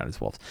done running around as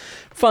wolves.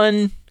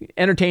 Fun,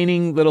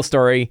 entertaining little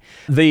story.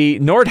 The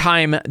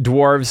Nordheim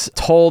dwarves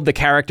told the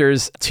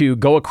characters to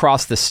go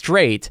across the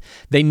strait.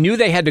 They knew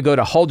they had to go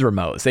to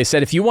Huldremos. They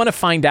said, if you want to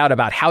find out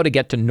about how to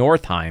get to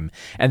Northheim,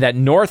 and that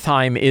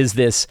Northheim is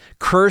this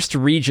cursed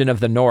region of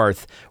the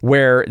north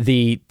where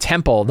the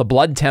temple, the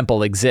blood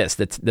temple, exists.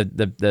 It's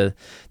the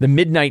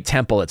Midnight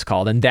Temple, it's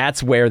called, and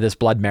that's where this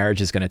blood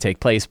marriage is going to take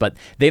place, but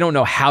they don't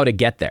know how to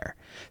get there.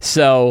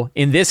 So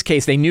in this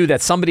case, they knew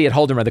that somebody at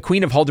Holdremos, the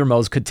Queen of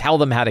Holdremos, could tell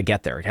them how to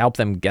get there, help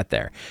them get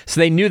there. So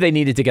they knew they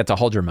needed to get to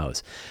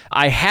Holdremos.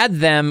 I had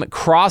them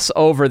cross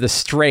over the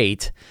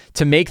strait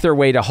to make their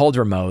way to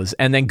Holdremos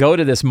and then go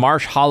to this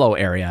Marsh Hollow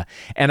area.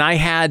 And I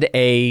had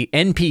a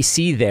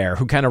NPC there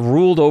who kind of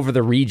ruled over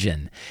the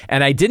region.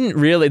 And I didn't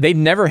really, they'd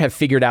never have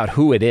figured out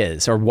who it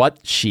is or what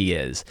she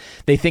is.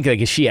 They think,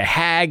 like, is she a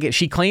hag?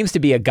 She claims to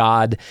be a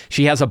god.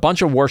 She has a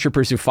bunch of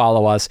worshipers who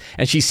follow us,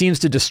 and she seems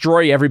to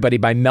destroy everybody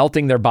by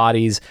melting their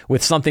bodies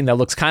with something that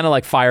looks kind of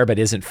like fire but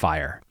isn't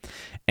fire.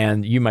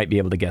 And you might be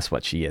able to guess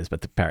what she is,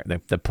 but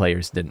the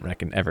players didn't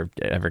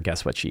ever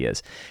guess what she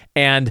is.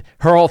 And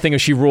her whole thing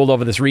is she ruled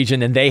over this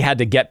region, and they had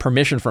to get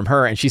permission from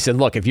her. And she said,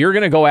 look, if you're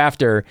going to go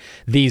after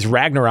these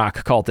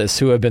Ragnarok cultists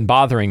who have been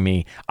bothering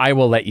me, I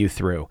will let you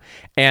through.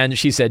 And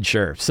she said,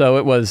 sure. So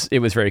it was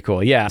very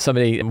cool. Yeah,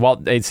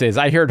 it says,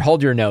 I heard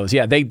hold your nose.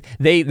 Yeah,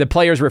 the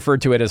players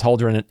referred to it as hold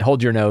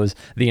your nose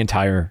the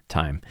entire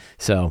time.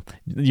 So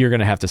you're going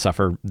to have to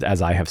suffer,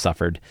 as I have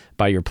suffered,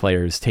 by your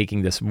players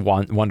taking this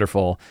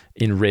wonderful,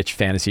 enriched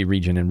fantasy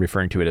region and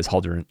referring to it as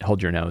hold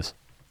your nose.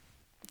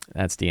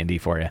 That's D&D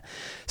for you.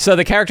 So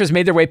the characters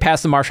made their way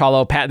past the Marsh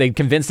Hollow. They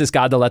convinced this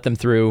god to let them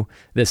through,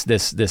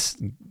 this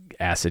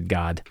acid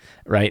god,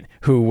 right,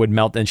 who would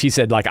melt. And she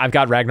said, like, I've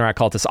got Ragnarok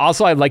cultists.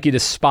 Also, I'd like you to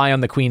spy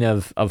on the Queen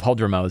of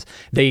Holdremos.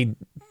 They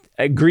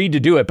agreed to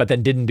do it, but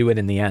then didn't do it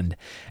in the end.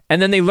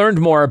 And then they learned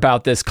more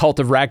about this cult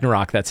of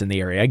Ragnarok that's in the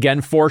area.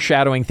 Again,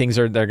 foreshadowing things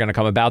they're going to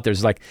come about.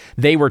 There's like,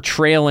 they were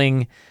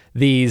trailing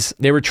these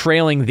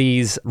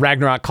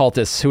Ragnarok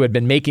cultists who had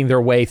been making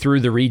their way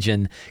through the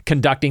region,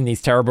 conducting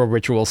these terrible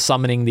rituals,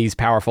 summoning these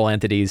powerful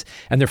entities,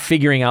 and they're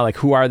figuring out, like,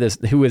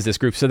 who is this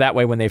group? So that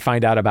way, when they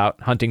find out about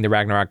hunting the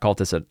Ragnarok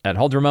cultists at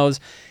Holdremos,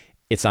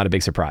 it's not a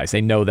big surprise.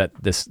 They know that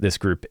this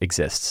group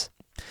exists.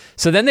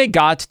 So then they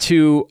got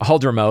to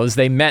Holdremos.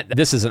 They met,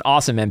 this is an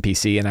awesome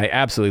NPC, and I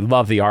absolutely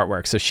love the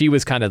artwork. So she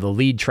was kind of the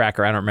lead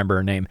tracker. I don't remember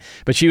her name,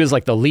 but she was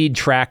like the lead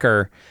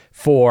tracker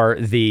for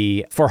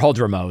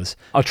Holdremos,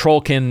 a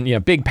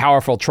Trollkin, big,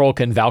 powerful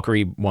Trollkin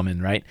Valkyrie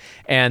woman, right?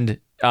 And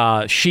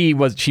she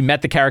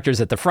met the characters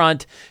at the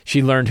front.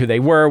 She learned who they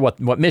were, what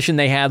mission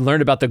they had,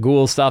 learned about the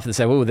ghoul stuff, and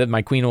said, "Oh,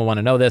 my queen will want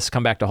to know this.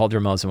 Come back to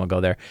Holdremos and we'll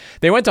go there."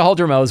 They went to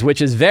Holdremos, which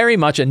is very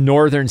much a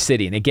northern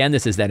city. And again,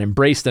 this is that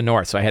embrace the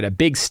north. So I had a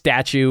big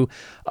statue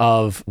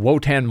of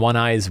Wotan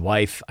One-Eye's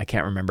wife. I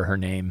can't remember her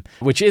name,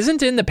 which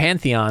isn't in the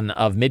pantheon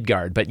of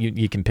Midgard, but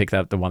you can pick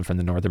out the one from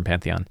the northern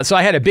pantheon. So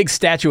I had a big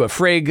statue of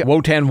Frigg.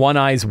 Wotan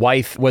One-Eye's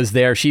wife was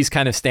there. She's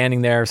kind of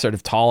standing there, sort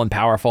of tall and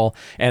powerful,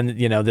 and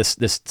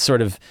this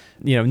sort of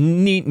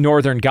neat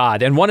northern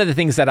god. And one of the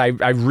things that I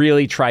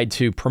really tried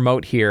to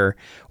promote here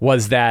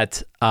was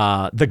that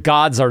the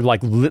gods are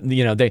like,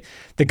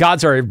 the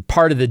gods are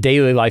part of the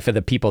daily life of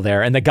the people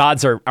there, and the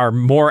gods are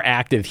more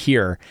active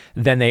here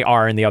than they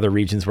are in the other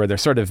regions where they're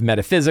sort of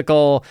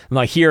metaphysical.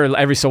 Like here,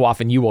 every so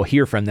often you will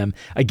hear from them.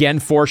 Again,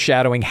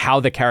 foreshadowing how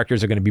the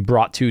characters are going to be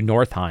brought to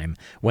Northheim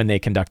when they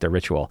conduct their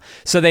ritual.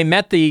 So they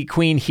met the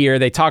queen here.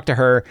 They talked to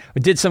her,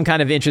 did some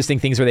kind of interesting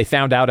things where they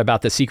found out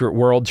about the secret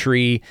world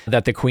tree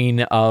that the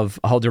queen of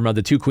Holdremos,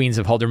 the two queens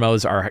of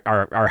Holdremos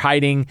are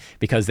hiding,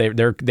 because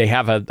they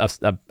have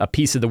a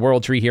piece of the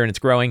world tree here and it's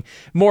growing.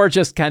 More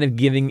just kind of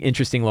giving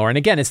interesting lore. And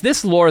again, it's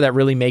this lore that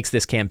really makes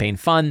this campaign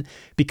fun,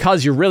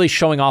 because you're really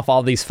showing off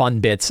all these fun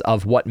bits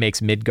of what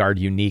makes Midgard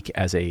unique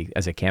as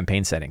a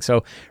campaign setting.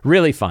 So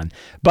really fun.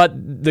 But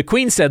the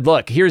queen said,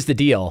 look, here's the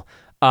deal.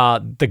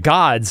 The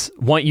gods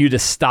want you to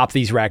stop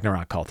these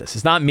Ragnarok cultists.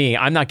 It's not me.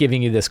 I'm not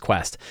giving you this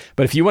quest.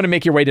 But if you want to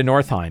make your way to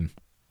Northheim,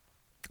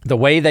 the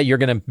way that you're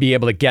going to be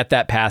able to get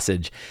that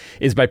passage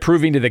is by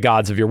proving to the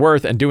gods of your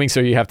worth, and doing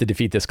so you have to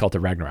defeat this cult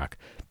of Ragnarok.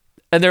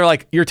 And they're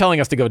like, you're telling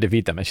us to go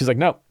defeat them. And she's like,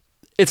 no,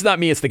 it's not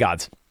me, it's the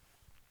gods.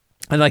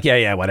 And like,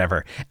 yeah,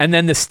 whatever. And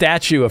then the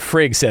statue of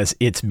Frigg says,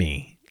 it's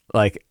me.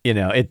 Like,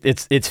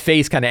 its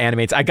face kind of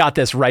animates. I got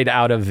this right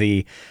out of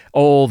the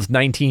old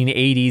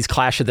 1980s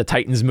Clash of the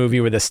Titans movie,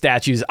 where the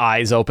statue's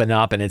eyes open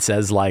up and it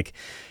says, like,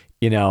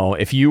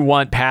 if you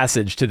want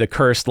passage to the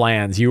cursed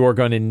lands, you are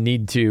going to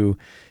need to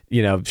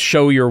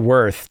show your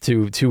worth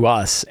to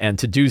us, and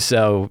to do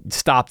so,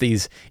 stop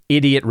these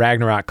idiot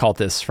Ragnarok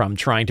cultists from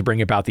trying to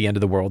bring about the end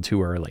of the world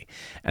too early.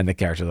 And the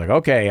character's like,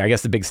 okay, I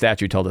guess the big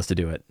statue told us to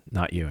do it,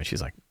 not you. And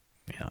she's like,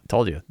 I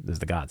told you, this is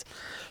the gods.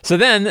 So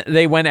then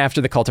they went after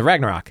the cult of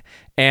Ragnarok.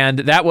 And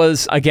that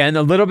was, again,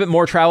 a little bit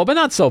more travel, but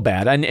not so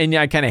bad. And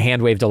I kind of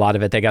hand waved a lot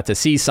of it. They got to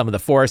see some of the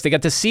forest. They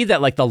got to see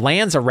that, like, the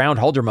lands around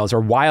Holdremos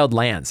are wild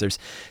lands. There's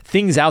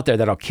things out there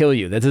that'll kill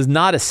you. This is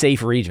not a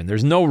safe region.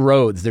 There's no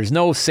roads. There's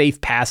no safe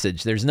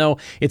passage.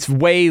 It's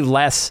way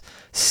less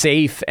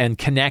safe and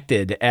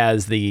connected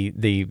as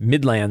the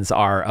Midlands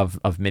are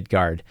of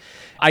Midgard.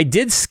 I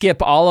did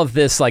skip all of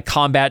this, like,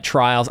 combat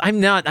trials.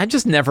 I'm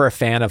just never a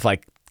fan of,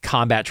 like,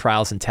 combat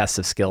trials and tests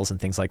of skills and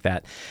things like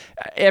that.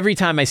 Every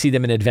time I see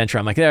them in adventure,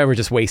 I'm like, we're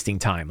just wasting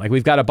time. Like,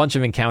 we've got a bunch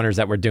of encounters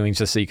that we're doing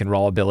just so you can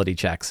roll ability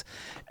checks,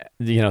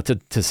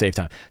 to save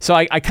time. So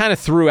I kind of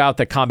threw out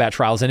the combat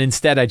trials, and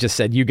instead I just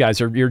said, you guys,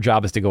 your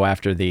job is to go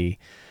after the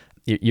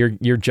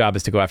Your job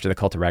is to go after the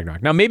Cult of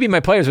Ragnarok. Now, maybe my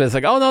players would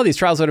like, oh no, these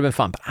trials would have been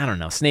fun, but I don't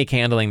know. Snake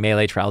handling,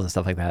 melee trials, and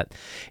stuff like that.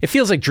 It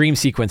feels like dream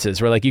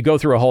sequences where like you go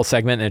through a whole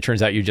segment and it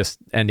turns out you're just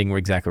ending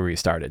exactly where you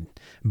started.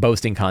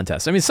 Boasting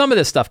contests. I mean, some of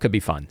this stuff could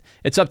be fun.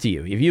 It's up to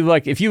you. If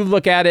you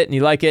look at it and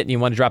you like it and you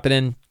want to drop it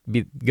in,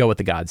 go with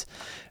the gods.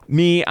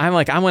 Me, I'm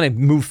like, I want to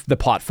move the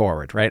plot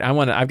forward, right?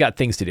 I've got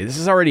things to do. This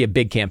is already a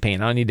big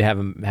campaign. I don't need to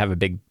have a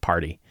big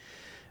party.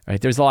 Right?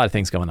 There's a lot of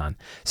things going on.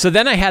 So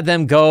then I had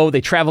them go,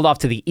 they traveled off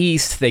to the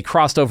east, they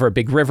crossed over a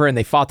big river and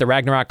they fought the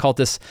Ragnarok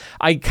cultists.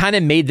 I kind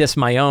of made this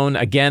my own.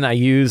 Again, I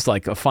used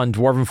like a fun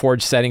Dwarven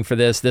Forge setting for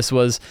this. This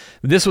was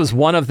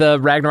one of the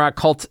Ragnarok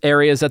cult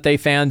areas that they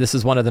found. This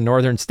is one of the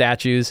northern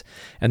statues.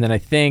 And then I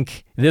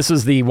think this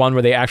was the one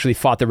where they actually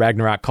fought the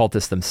Ragnarok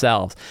cultists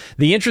themselves.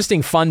 The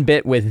interesting fun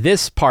bit with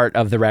this part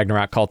of the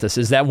Ragnarok cultists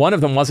is that one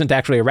of them wasn't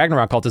actually a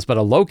Ragnarok cultist, but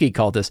a Loki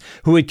cultist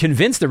who had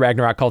convinced the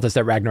Ragnarok cultist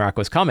that Ragnarok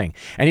was coming.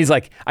 And he's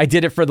like, I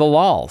did it for the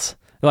lols.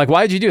 They're like,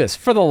 why did you do this?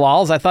 For the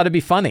lols, I thought it'd be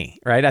funny,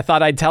 right? I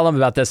thought I'd tell them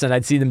about this and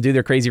I'd see them do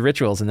their crazy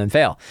rituals and then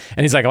fail.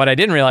 And he's like, what I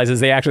didn't realize is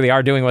they actually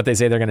are doing what they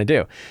say they're going to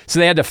do. So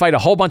they had to fight a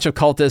whole bunch of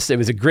cultists. It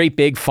was a great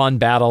big fun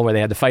battle where they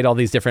had to fight all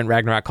these different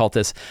Ragnarok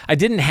cultists. I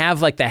didn't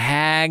have like the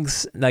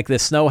hags, like the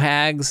snow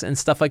hags and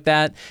stuff like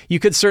that. You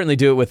could certainly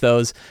do it with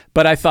those,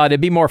 but I thought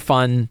it'd be more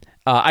fun.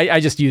 I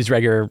just used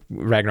regular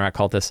Ragnarok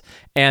cultists,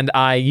 and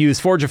I use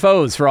Forge of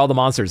Foes for all the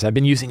monsters. I've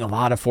been using a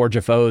lot of Forge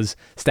of Foes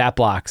stat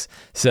blocks,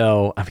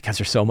 so because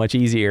they're so much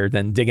easier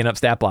than digging up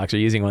stat blocks or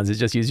using ones. It's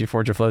just use your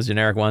Forge of Foes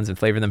generic ones and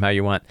flavor them how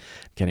you want.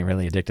 I'm getting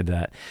really addicted to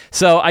that.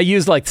 So I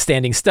used like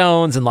standing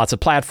stones and lots of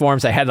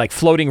platforms. I had like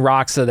floating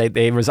rocks, so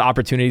there was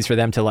opportunities for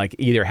them to like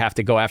either have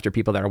to go after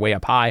people that are way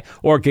up high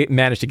or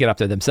manage to get up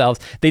there themselves.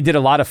 They did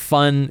a lot of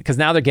fun because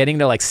now they're getting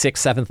to like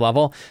 6th, 7th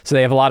level, so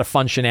they have a lot of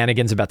fun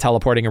shenanigans about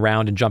teleporting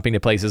around and jumping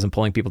to places and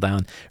pulling people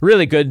down.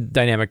 Really good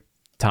dynamic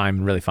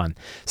time, really fun.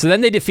 So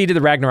then they defeated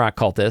the Ragnarok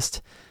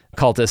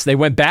cultists. They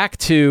went back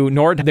to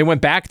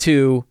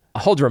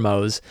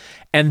Huldramose,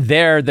 and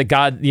there the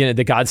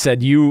god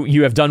said,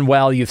 you have done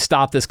well, you've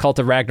stopped this cult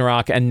of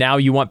Ragnarok, and now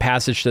you want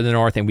passage to the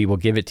north, and we will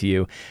give it to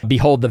you.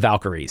 Behold the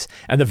Valkyries.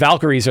 And the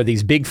Valkyries are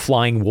these big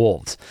flying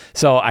wolves.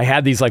 So I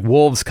had these like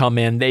wolves come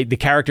in. I had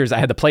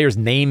the players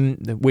name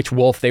which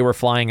wolf they were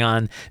flying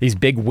on. These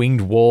big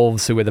winged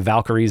wolves who were the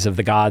Valkyries of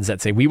the gods that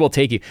say, we will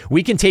take you.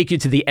 We can take you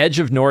to the edge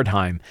of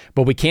Nordheim,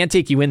 but we can't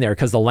take you in there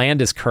because the land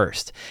is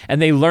cursed.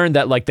 And they learned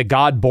that like the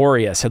god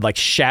Boreas had like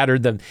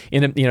shattered them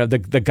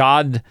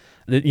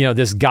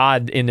this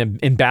god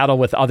in battle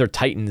with other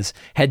titans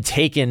had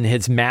taken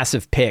his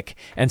massive pick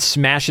and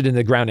smashed it in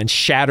the ground and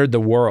shattered the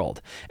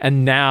world.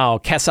 And now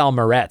Kesal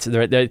Maret,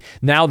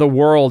 now the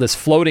world is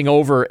floating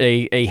over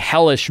a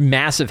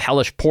massive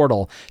hellish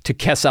portal to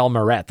Kesal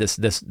Maret,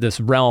 this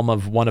realm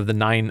of one of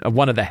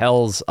the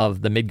hells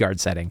of the Midgard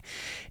setting.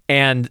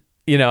 And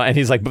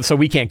he's like, so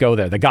we can't go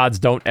there. The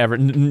gods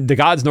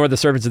nor the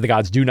servants of the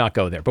gods do not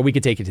go there, but we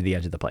could take you to the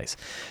edge of the place.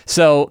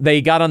 So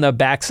they got on the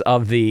backs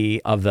of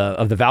the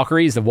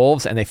Valkyries, the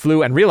wolves, and they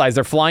flew and realized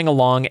they're flying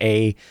along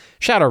a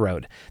shadow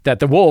road, that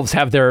the wolves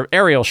have their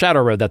aerial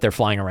shadow road that they're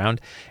flying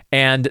around.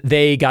 And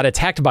they got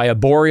attacked by a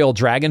boreal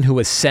dragon who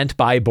was sent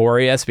by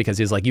Boreas because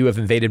he's like, you have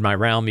invaded my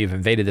realm, you've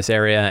invaded this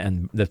area,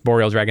 and the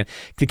boreal dragon.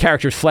 The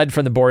characters fled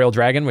from the boreal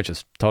dragon, which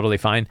is totally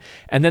fine.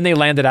 And then they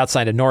landed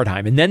outside of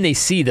Nordheim, and then they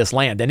see this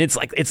land, and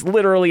it's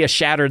literally a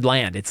shattered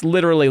land. It's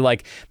literally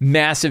like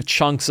massive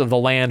chunks of the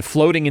land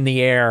floating in the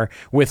air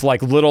with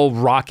like little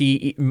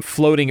rocky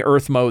floating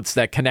earth motes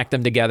that connect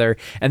them together.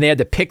 And they had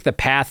to pick the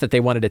path that they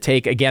wanted to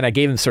take. Again, I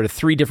gave them sort of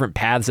 3 different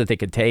paths that they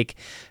could take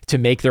to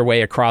make their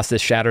way across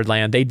this shattered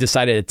land. They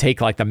decided to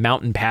take like the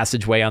mountain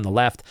passageway on the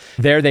left.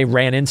 There they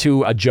ran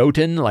into a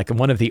Jotun, like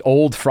one of the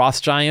old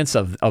frost giants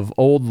of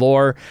old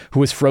lore, who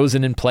was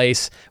frozen in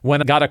place.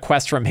 Got a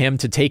quest from him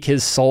to take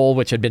his soul,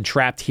 which had been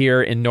trapped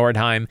here in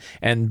Nordheim,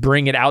 and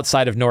bring it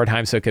outside of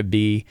Nordheim so it could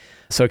be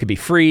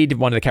freed.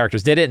 One of the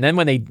characters did it. And then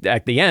when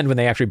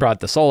they actually brought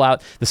the soul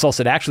out, the soul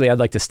said, actually, I'd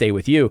like to stay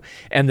with you.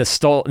 And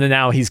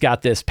now he's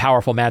got this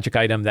powerful magic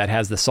item that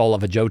has the soul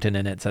of a Jotun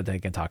in it so that they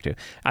can talk to.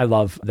 I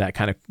love that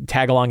kind of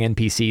tag along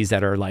NPCs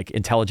that are like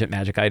intelligent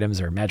magic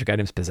items or magic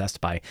items possessed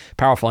by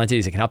powerful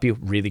entities that can help you.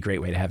 Really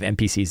great way to have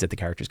NPCs that the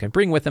characters can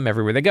bring with them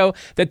everywhere they go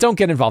that don't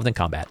get involved in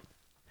combat.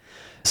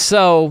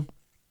 So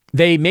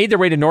they made their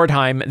way to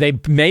Nordheim. They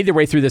made their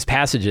way through these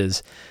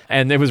passages,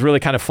 and it was really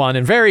kind of fun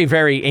and very,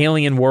 very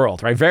alien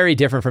world, right? Very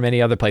different from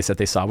any other place that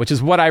they saw, which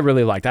is what I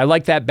really liked. I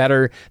liked that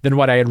better than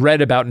what I had read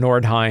about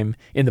Nordheim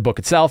in the book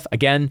itself.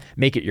 Again,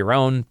 make it your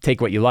own. Take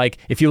what you like.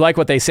 If you like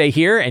what they say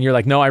here and you're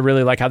like, no, I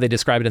really like how they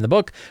describe it in the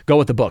book, go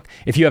with the book.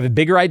 If you have a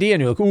bigger idea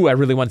and you're like, ooh, I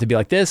really want it to be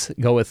like this,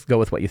 go with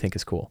what you think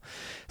is cool.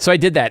 So I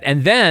did that.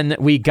 And then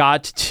we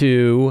got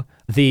to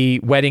the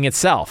wedding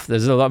itself.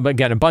 There's a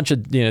bunch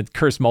of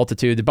cursed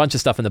multitude, a bunch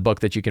of stuff in the book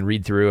that you can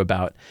read through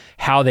about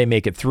how they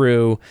make it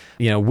through,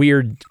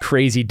 weird,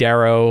 crazy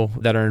Darrow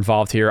that are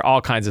involved here,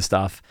 all kinds of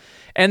stuff.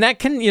 And that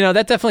can,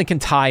 that definitely can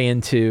tie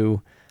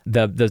into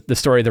the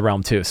story of the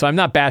realm too. So I'm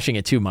not bashing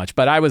it too much,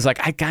 but I was like,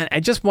 I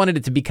just wanted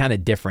it to be kind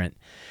of different.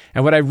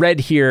 And what I read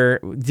here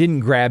didn't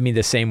grab me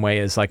the same way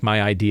as like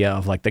my idea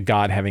of like the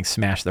god having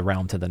smashed the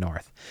realm to the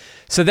north.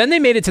 So then they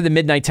made it to the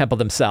Midnight Temple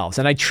themselves.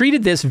 And I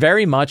treated this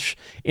very much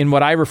in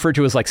what I refer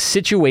to as like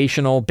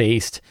situational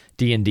based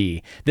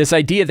D&D. This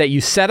idea that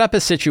you set up a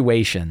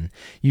situation,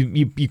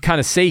 you kind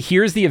of say,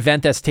 here's the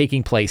event that's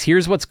taking place,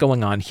 here's what's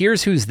going on,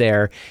 here's who's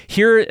there,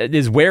 here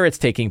is where it's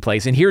taking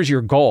place, and here's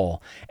your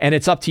goal. And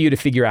it's up to you to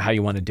figure out how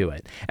you want to do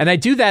it. And I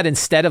do that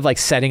instead of like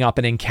setting up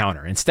an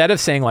encounter. Instead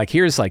of saying like,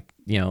 here's like,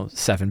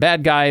 7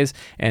 bad guys,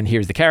 and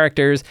here's the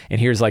characters, and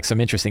here's like some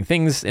interesting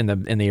things in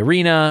the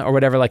arena or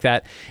whatever like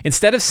that.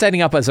 Instead of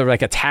setting up as a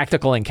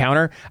tactical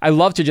encounter, I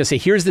love to just say,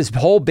 here's this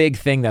whole big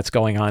thing that's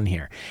going on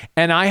here.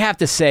 And I have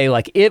to say,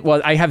 like,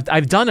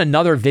 I've done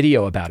another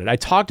video about it. I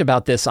talked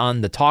about this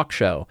on the talk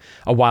show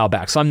a while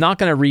back, so I'm not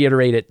going to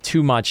reiterate it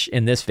too much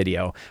in this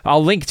video.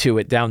 I'll link to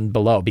it down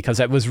below because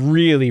it was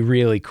really,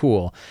 really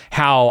cool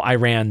how I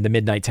ran the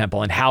Midnight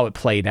Temple and how it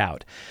played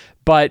out.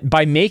 But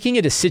by making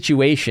it a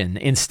situation,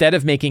 instead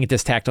of making it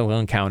this tactical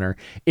encounter,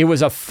 it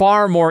was a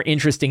far more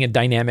interesting and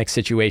dynamic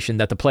situation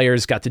that the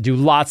players got to do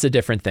lots of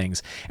different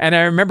things. And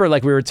I remember I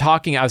was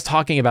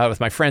talking about it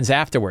with my friends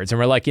afterwards, and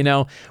we're like,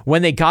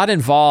 when they got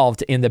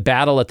involved in the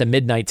battle at the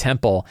Midnight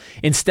Temple,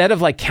 instead of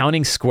like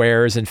counting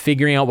squares and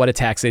figuring out what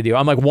attacks they do,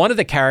 I'm like, one of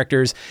the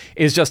characters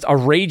is just a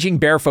raging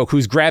bearfolk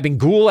who's grabbing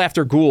ghoul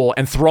after ghoul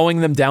and throwing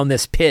them down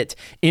this pit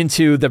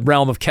into the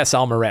realm of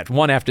Kesal Maret,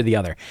 one after the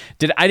other.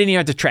 I didn't even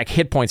have to track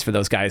hit points for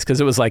those guys because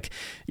it was like,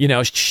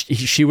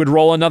 she would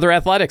roll another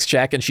athletics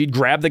check and she'd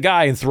grab the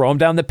guy and throw him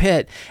down the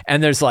pit.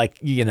 And there's like,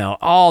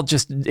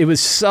 it was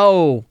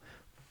so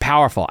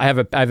powerful. I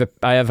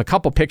have a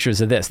couple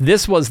pictures of this.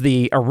 This was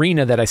the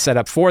arena that I set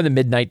up for the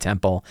Midnight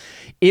Temple.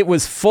 It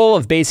was full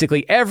of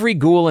basically every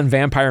ghoul and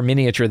vampire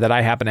miniature that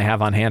I happen to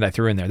have on hand. I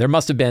threw in there. There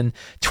must have been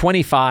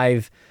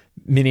 25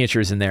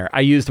 miniatures in there.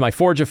 I used my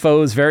Forge of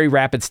Foes very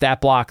rapid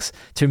stat blocks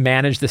to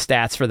manage the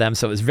stats for them,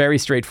 so it was very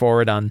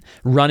straightforward on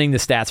running the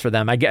stats for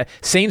them. I get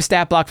same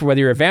stat block for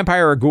whether you're a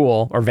vampire or a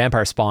ghoul, or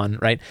vampire spawn,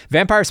 right?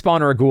 Vampire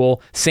spawn or a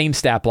ghoul, same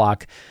stat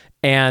block.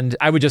 And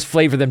I would just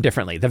flavor them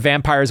differently. The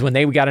vampires, when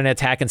they got an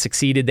attack and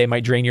succeeded, they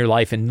might drain your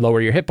life and lower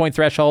your hit point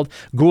threshold.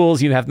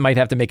 Ghouls, might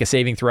have to make a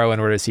saving throw in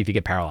order to see if you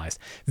get paralyzed.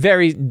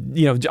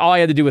 All I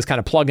had to do was kind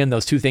of plug in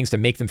those two things to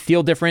make them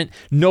feel different.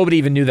 Nobody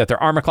even knew that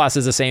their armor class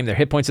is the same, their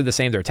hit points are the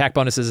same, their attack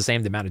bonus is the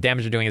same, the amount of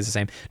damage they're doing is the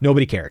same.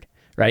 Nobody cared,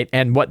 right?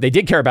 And what they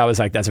did care about was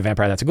like, that's a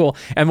vampire, that's a ghoul.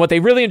 And what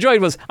they really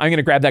enjoyed was, I'm going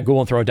to grab that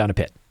ghoul and throw it down a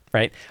pit.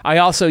 Right. I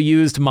also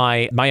used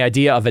my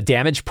idea of a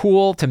damage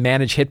pool to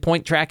manage hit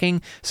point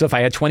tracking. So if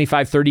I had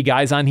 25, 30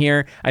 guys on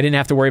here, I didn't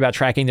have to worry about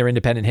tracking their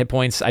independent hit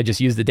points. I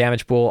just used the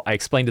damage pool. I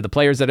explained to the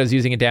players that I was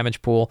using a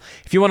damage pool.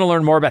 If you want to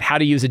learn more about how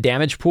to use a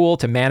damage pool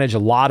to manage a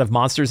lot of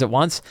monsters at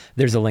once,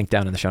 there's a link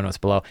down in the show notes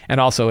below.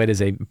 And also it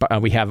is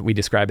we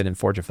describe it in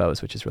Forge of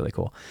Foes, which is really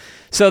cool.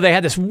 So they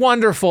had this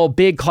wonderful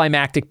big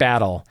climactic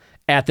battle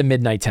at the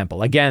Midnight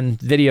Temple. Again,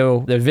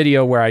 the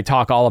video where I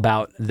talk all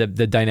about the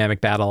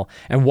dynamic battle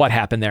and what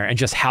happened there and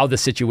just how the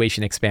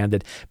situation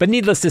expanded. But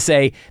needless to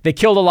say, they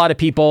killed a lot of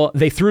people.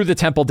 They threw the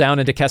temple down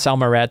into Kesal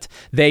Maret.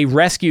 They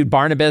rescued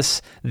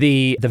Barnabas,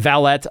 the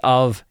valet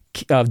of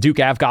Duke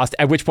Avgost,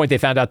 at which point they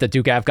found out that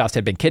Duke Avgost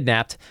had been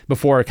kidnapped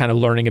before kind of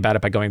learning about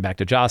it by going back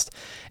to Jost.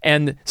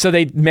 And so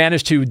they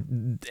managed to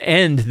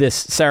end this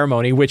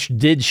ceremony, which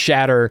did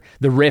shatter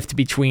the rift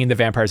between the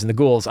vampires and the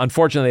ghouls.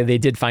 Unfortunately, they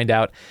did find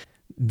out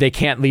they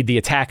can't lead the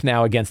attack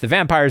now against the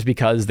vampires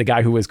because the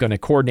guy who was going to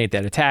coordinate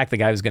that attack, the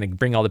guy who was going to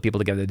bring all the people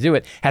together to do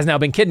it, has now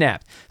been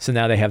kidnapped. So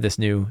now they have this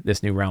new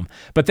realm.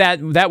 But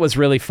that was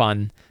really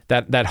fun.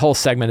 That whole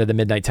segment of the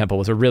Midnight Temple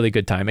was a really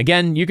good time.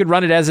 Again, you could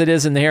run it as it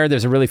is in there.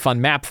 There's a really fun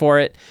map for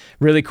it.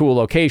 Really cool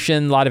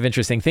location. A lot of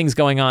interesting things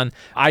going on.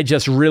 I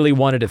just really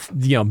wanted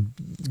to,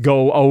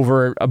 go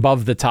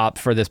above the top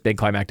for this big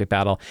climactic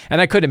battle.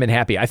 And I could have been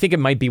happy. I think it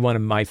might be one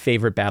of my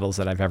favorite battles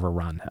that I've ever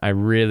run. I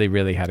really,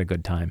 really had a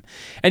good time.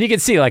 And you can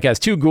see, as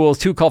 2 ghouls,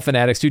 2 cult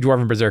fanatics, 2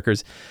 dwarven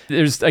berserkers.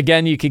 There's,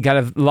 again, you can kind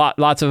of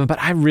lots of them,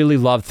 but I really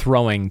love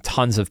throwing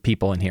tons of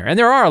people in here. And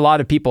there are a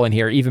lot of people in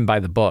here, even by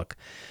the book.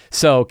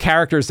 So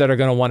characters that are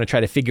going to want to try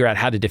to figure out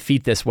how to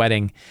defeat this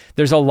wedding,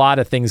 there's a lot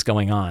of things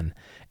going on,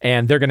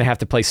 and they're going to have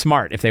to play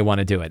smart if they want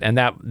to do it. And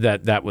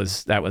that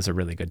was a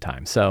really good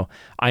time. So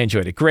I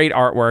enjoyed it. Great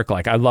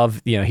artwork. I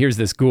love, here's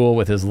this ghoul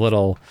with his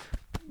little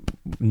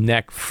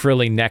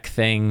frilly neck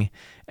thing.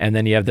 And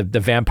then you have the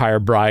vampire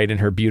bride in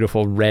her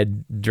beautiful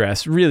red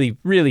dress. Really,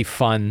 really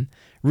fun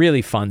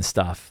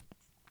stuff.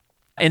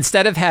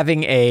 Instead of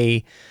having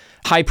a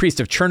High Priest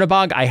of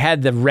Chernobog, I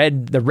had the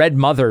Red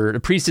Mother, the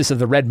Priestess of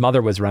the Red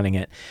Mother was running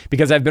it,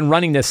 because I've been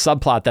running this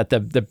subplot that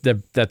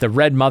the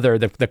Red Mother,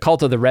 the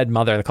cult of the Red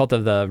Mother, the cult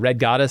of the Red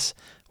Goddess,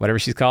 whatever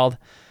she's called,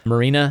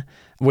 Marina,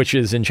 which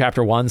is in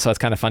chapter 1, so it's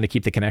kind of fun to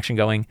keep the connection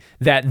going,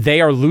 that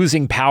they are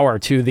losing power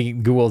to the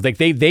ghouls. Like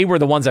they were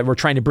the ones that were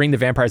trying to bring the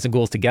vampires and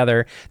ghouls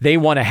together. They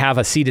want to have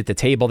a seat at the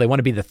table. They want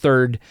to be the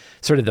third,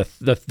 sort of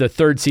the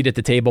third seat at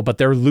the table, but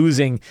they're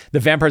losing. The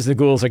vampires and the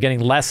ghouls are getting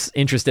less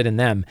interested in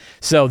them.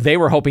 So they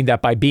were hoping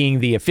that by being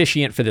the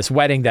officiant for this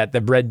wedding, that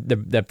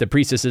the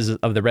priestesses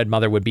of the Red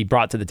Mother would be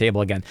brought to the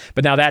table again.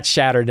 But now that's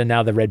shattered, and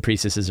now the Red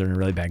priestesses are in a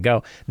really bad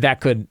go.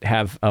 That could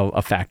have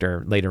a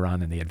factor later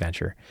on in the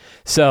adventure.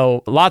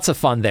 So lots of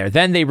fun there.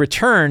 Then they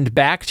returned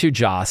back to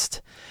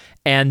Jost,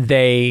 and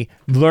they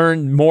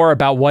learned more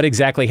about what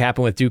exactly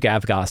happened with Duke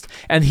Avgost.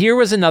 And here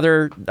was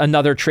another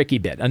tricky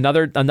bit,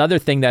 another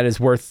thing that is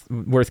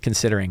worth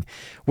considering,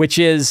 which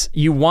is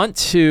you want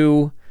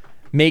to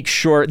make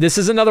sure, this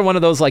is another one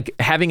of those, like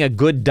having a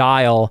good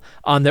dial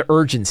on the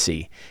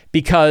urgency,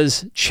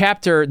 because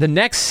the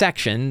next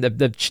section,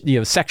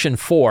 section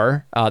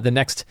 4, the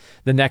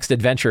next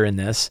adventure in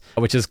this,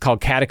 which is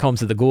called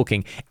Catacombs of the Ghoul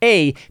King,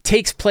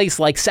 takes place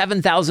like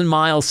 7,000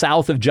 miles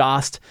south of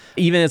Jost.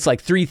 Even it's like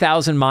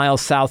 3,000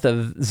 miles south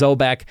of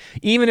Zobek.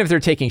 Even if they're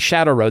taking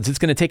shadow roads, it's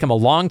going to take them a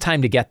long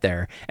time to get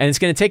there, and it's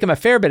going to take them a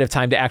fair bit of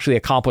time to actually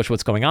accomplish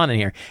what's going on in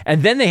here.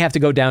 And then they have to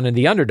go down in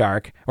the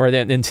Underdark, or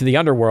into the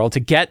underworld, to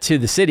get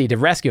to the city to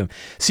rescue him.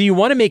 So you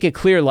want to make it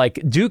clear,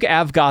 like, Duke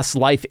Avgost's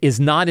life is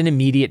not an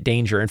immediate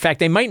danger. In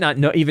fact, they might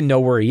not even know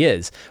where he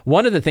is.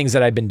 One of the things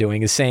that I've been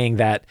doing is saying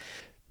that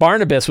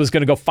Barnabas was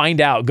going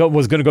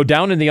to go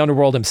down in the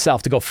underworld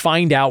himself to go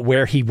find out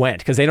where he went,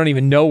 because they don't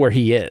even know where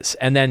he is.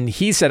 And then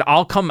he said,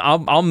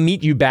 I'll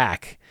meet you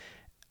back.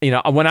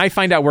 When I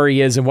find out where he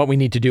is and what we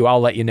need to do,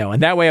 I'll let you know.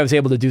 And that way I was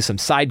able to do some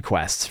side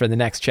quests for the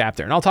next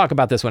chapter. And I'll talk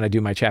about this when I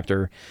do my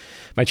chapter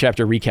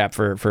recap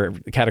for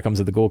Catacombs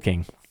of the Ghoul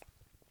King.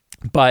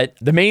 But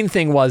the main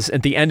thing was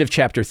at the end of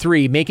chapter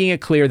 3, making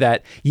it clear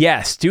that,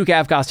 yes, Duke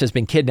Avgost has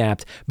been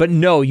kidnapped, but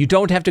no, you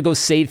don't have to go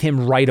save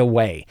him right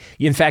away.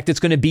 In fact, it's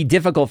going to be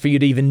difficult for you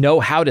to even know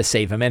how to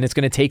save him, and it's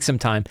going to take some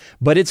time,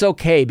 but it's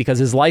okay, because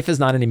his life is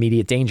not in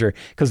immediate danger,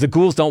 because the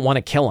ghouls don't want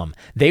to kill him.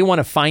 They want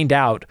to find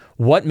out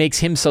what makes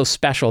him so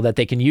special that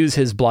they can use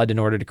his blood in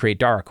order to create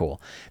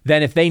Darakhul.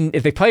 Then if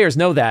the players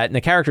know that, and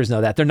the characters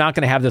know that, they're not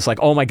going to have this like,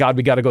 oh my God,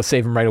 we got to go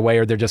save him right away,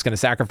 or they're just going to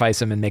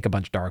sacrifice him and make a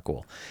bunch of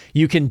Darakhul.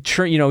 You can,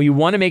 you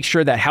want to make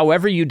sure that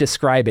however you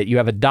describe it, you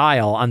have a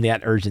dial on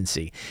that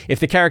urgency. If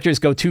the characters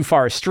go too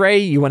far astray,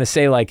 you want to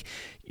say like,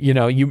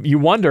 you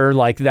wonder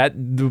like that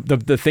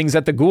the things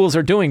that the ghouls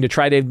are doing to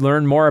try to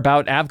learn more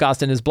about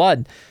Avgost and his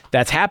blood,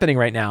 that's happening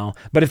right now.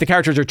 But if the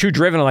characters are too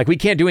driven, like, we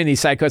can't do any of these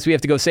side quests, we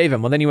have to go save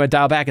him. Well, then you want to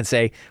dial back and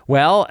say,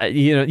 well,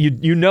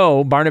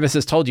 Barnabas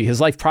has told you his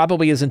life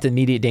probably isn't in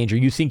immediate danger.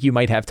 You think you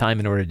might have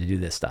time in order to do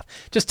this stuff.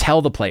 Just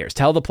tell the players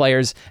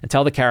and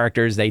tell the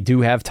characters they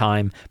do have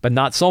time, but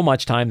not so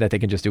much time that they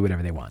can just do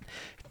whatever they want.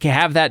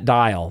 Have that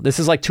dial. This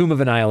is like Tomb of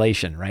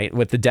Annihilation, right?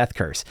 With the death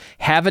curse.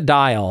 Have a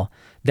dial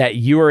that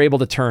you are able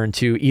to turn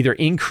to either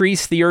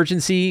increase the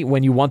urgency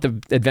when you want the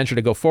adventure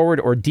to go forward,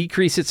 or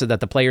decrease it so that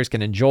the players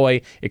can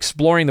enjoy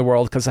exploring the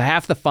world, because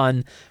half the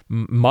fun,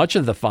 much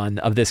of the fun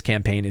of this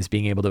campaign is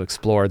being able to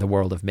explore the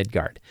world of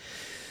Midgard.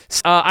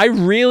 I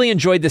really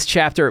enjoyed this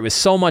chapter. It was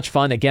so much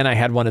fun. Again, I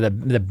had one of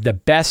the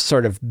best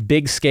sort of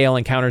big scale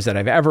encounters that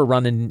I've ever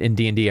run in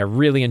D&D. I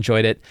really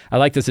enjoyed it. I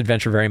like this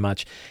adventure very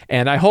much.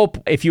 And I hope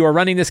if you are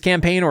running this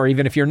campaign, or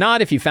even if you're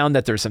not, if you found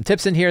that there's some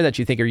tips in here that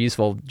you think are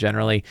useful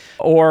generally,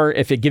 or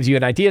if it gives you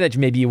an idea that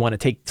maybe you want to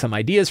take some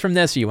ideas from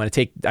this, or you want to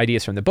take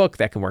ideas from the book,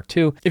 that can work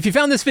too. If you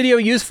found this video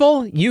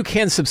useful, you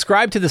can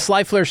subscribe to the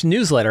Sly Flourish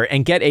newsletter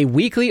and get a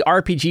weekly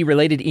RPG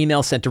related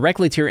email sent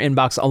directly to your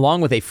inbox, along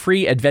with a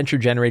free adventure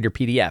generator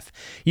PDF.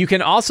 You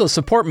can also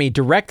support me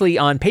directly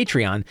on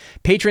Patreon.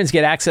 Patrons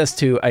get access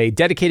to a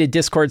dedicated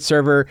Discord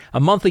server, a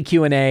monthly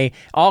Q&A,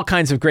 all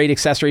kinds of great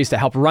accessories to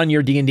help run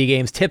your D&D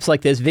games, tips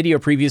like this, video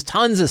previews,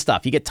 tons of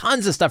stuff. You get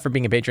tons of stuff for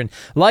being a patron,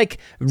 like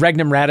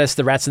Regnum Ratus,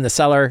 The Rats in the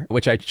Cellar,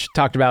 which I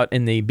talked about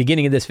in the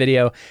beginning of this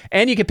video.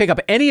 And you can pick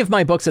up any of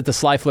my books at the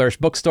Sly Flourish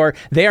bookstore.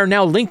 They are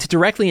now linked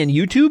directly in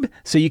YouTube,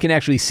 so you can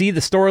actually see the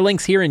store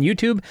links here in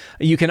YouTube.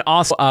 You can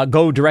also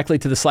go directly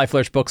to the Sly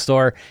Flourish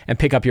bookstore and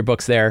pick up your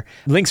books there.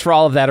 Links for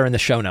all of that are in the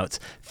show notes.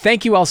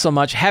 Thank you all so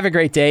much. Have a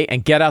great day,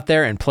 and get out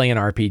there and play an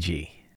RPG.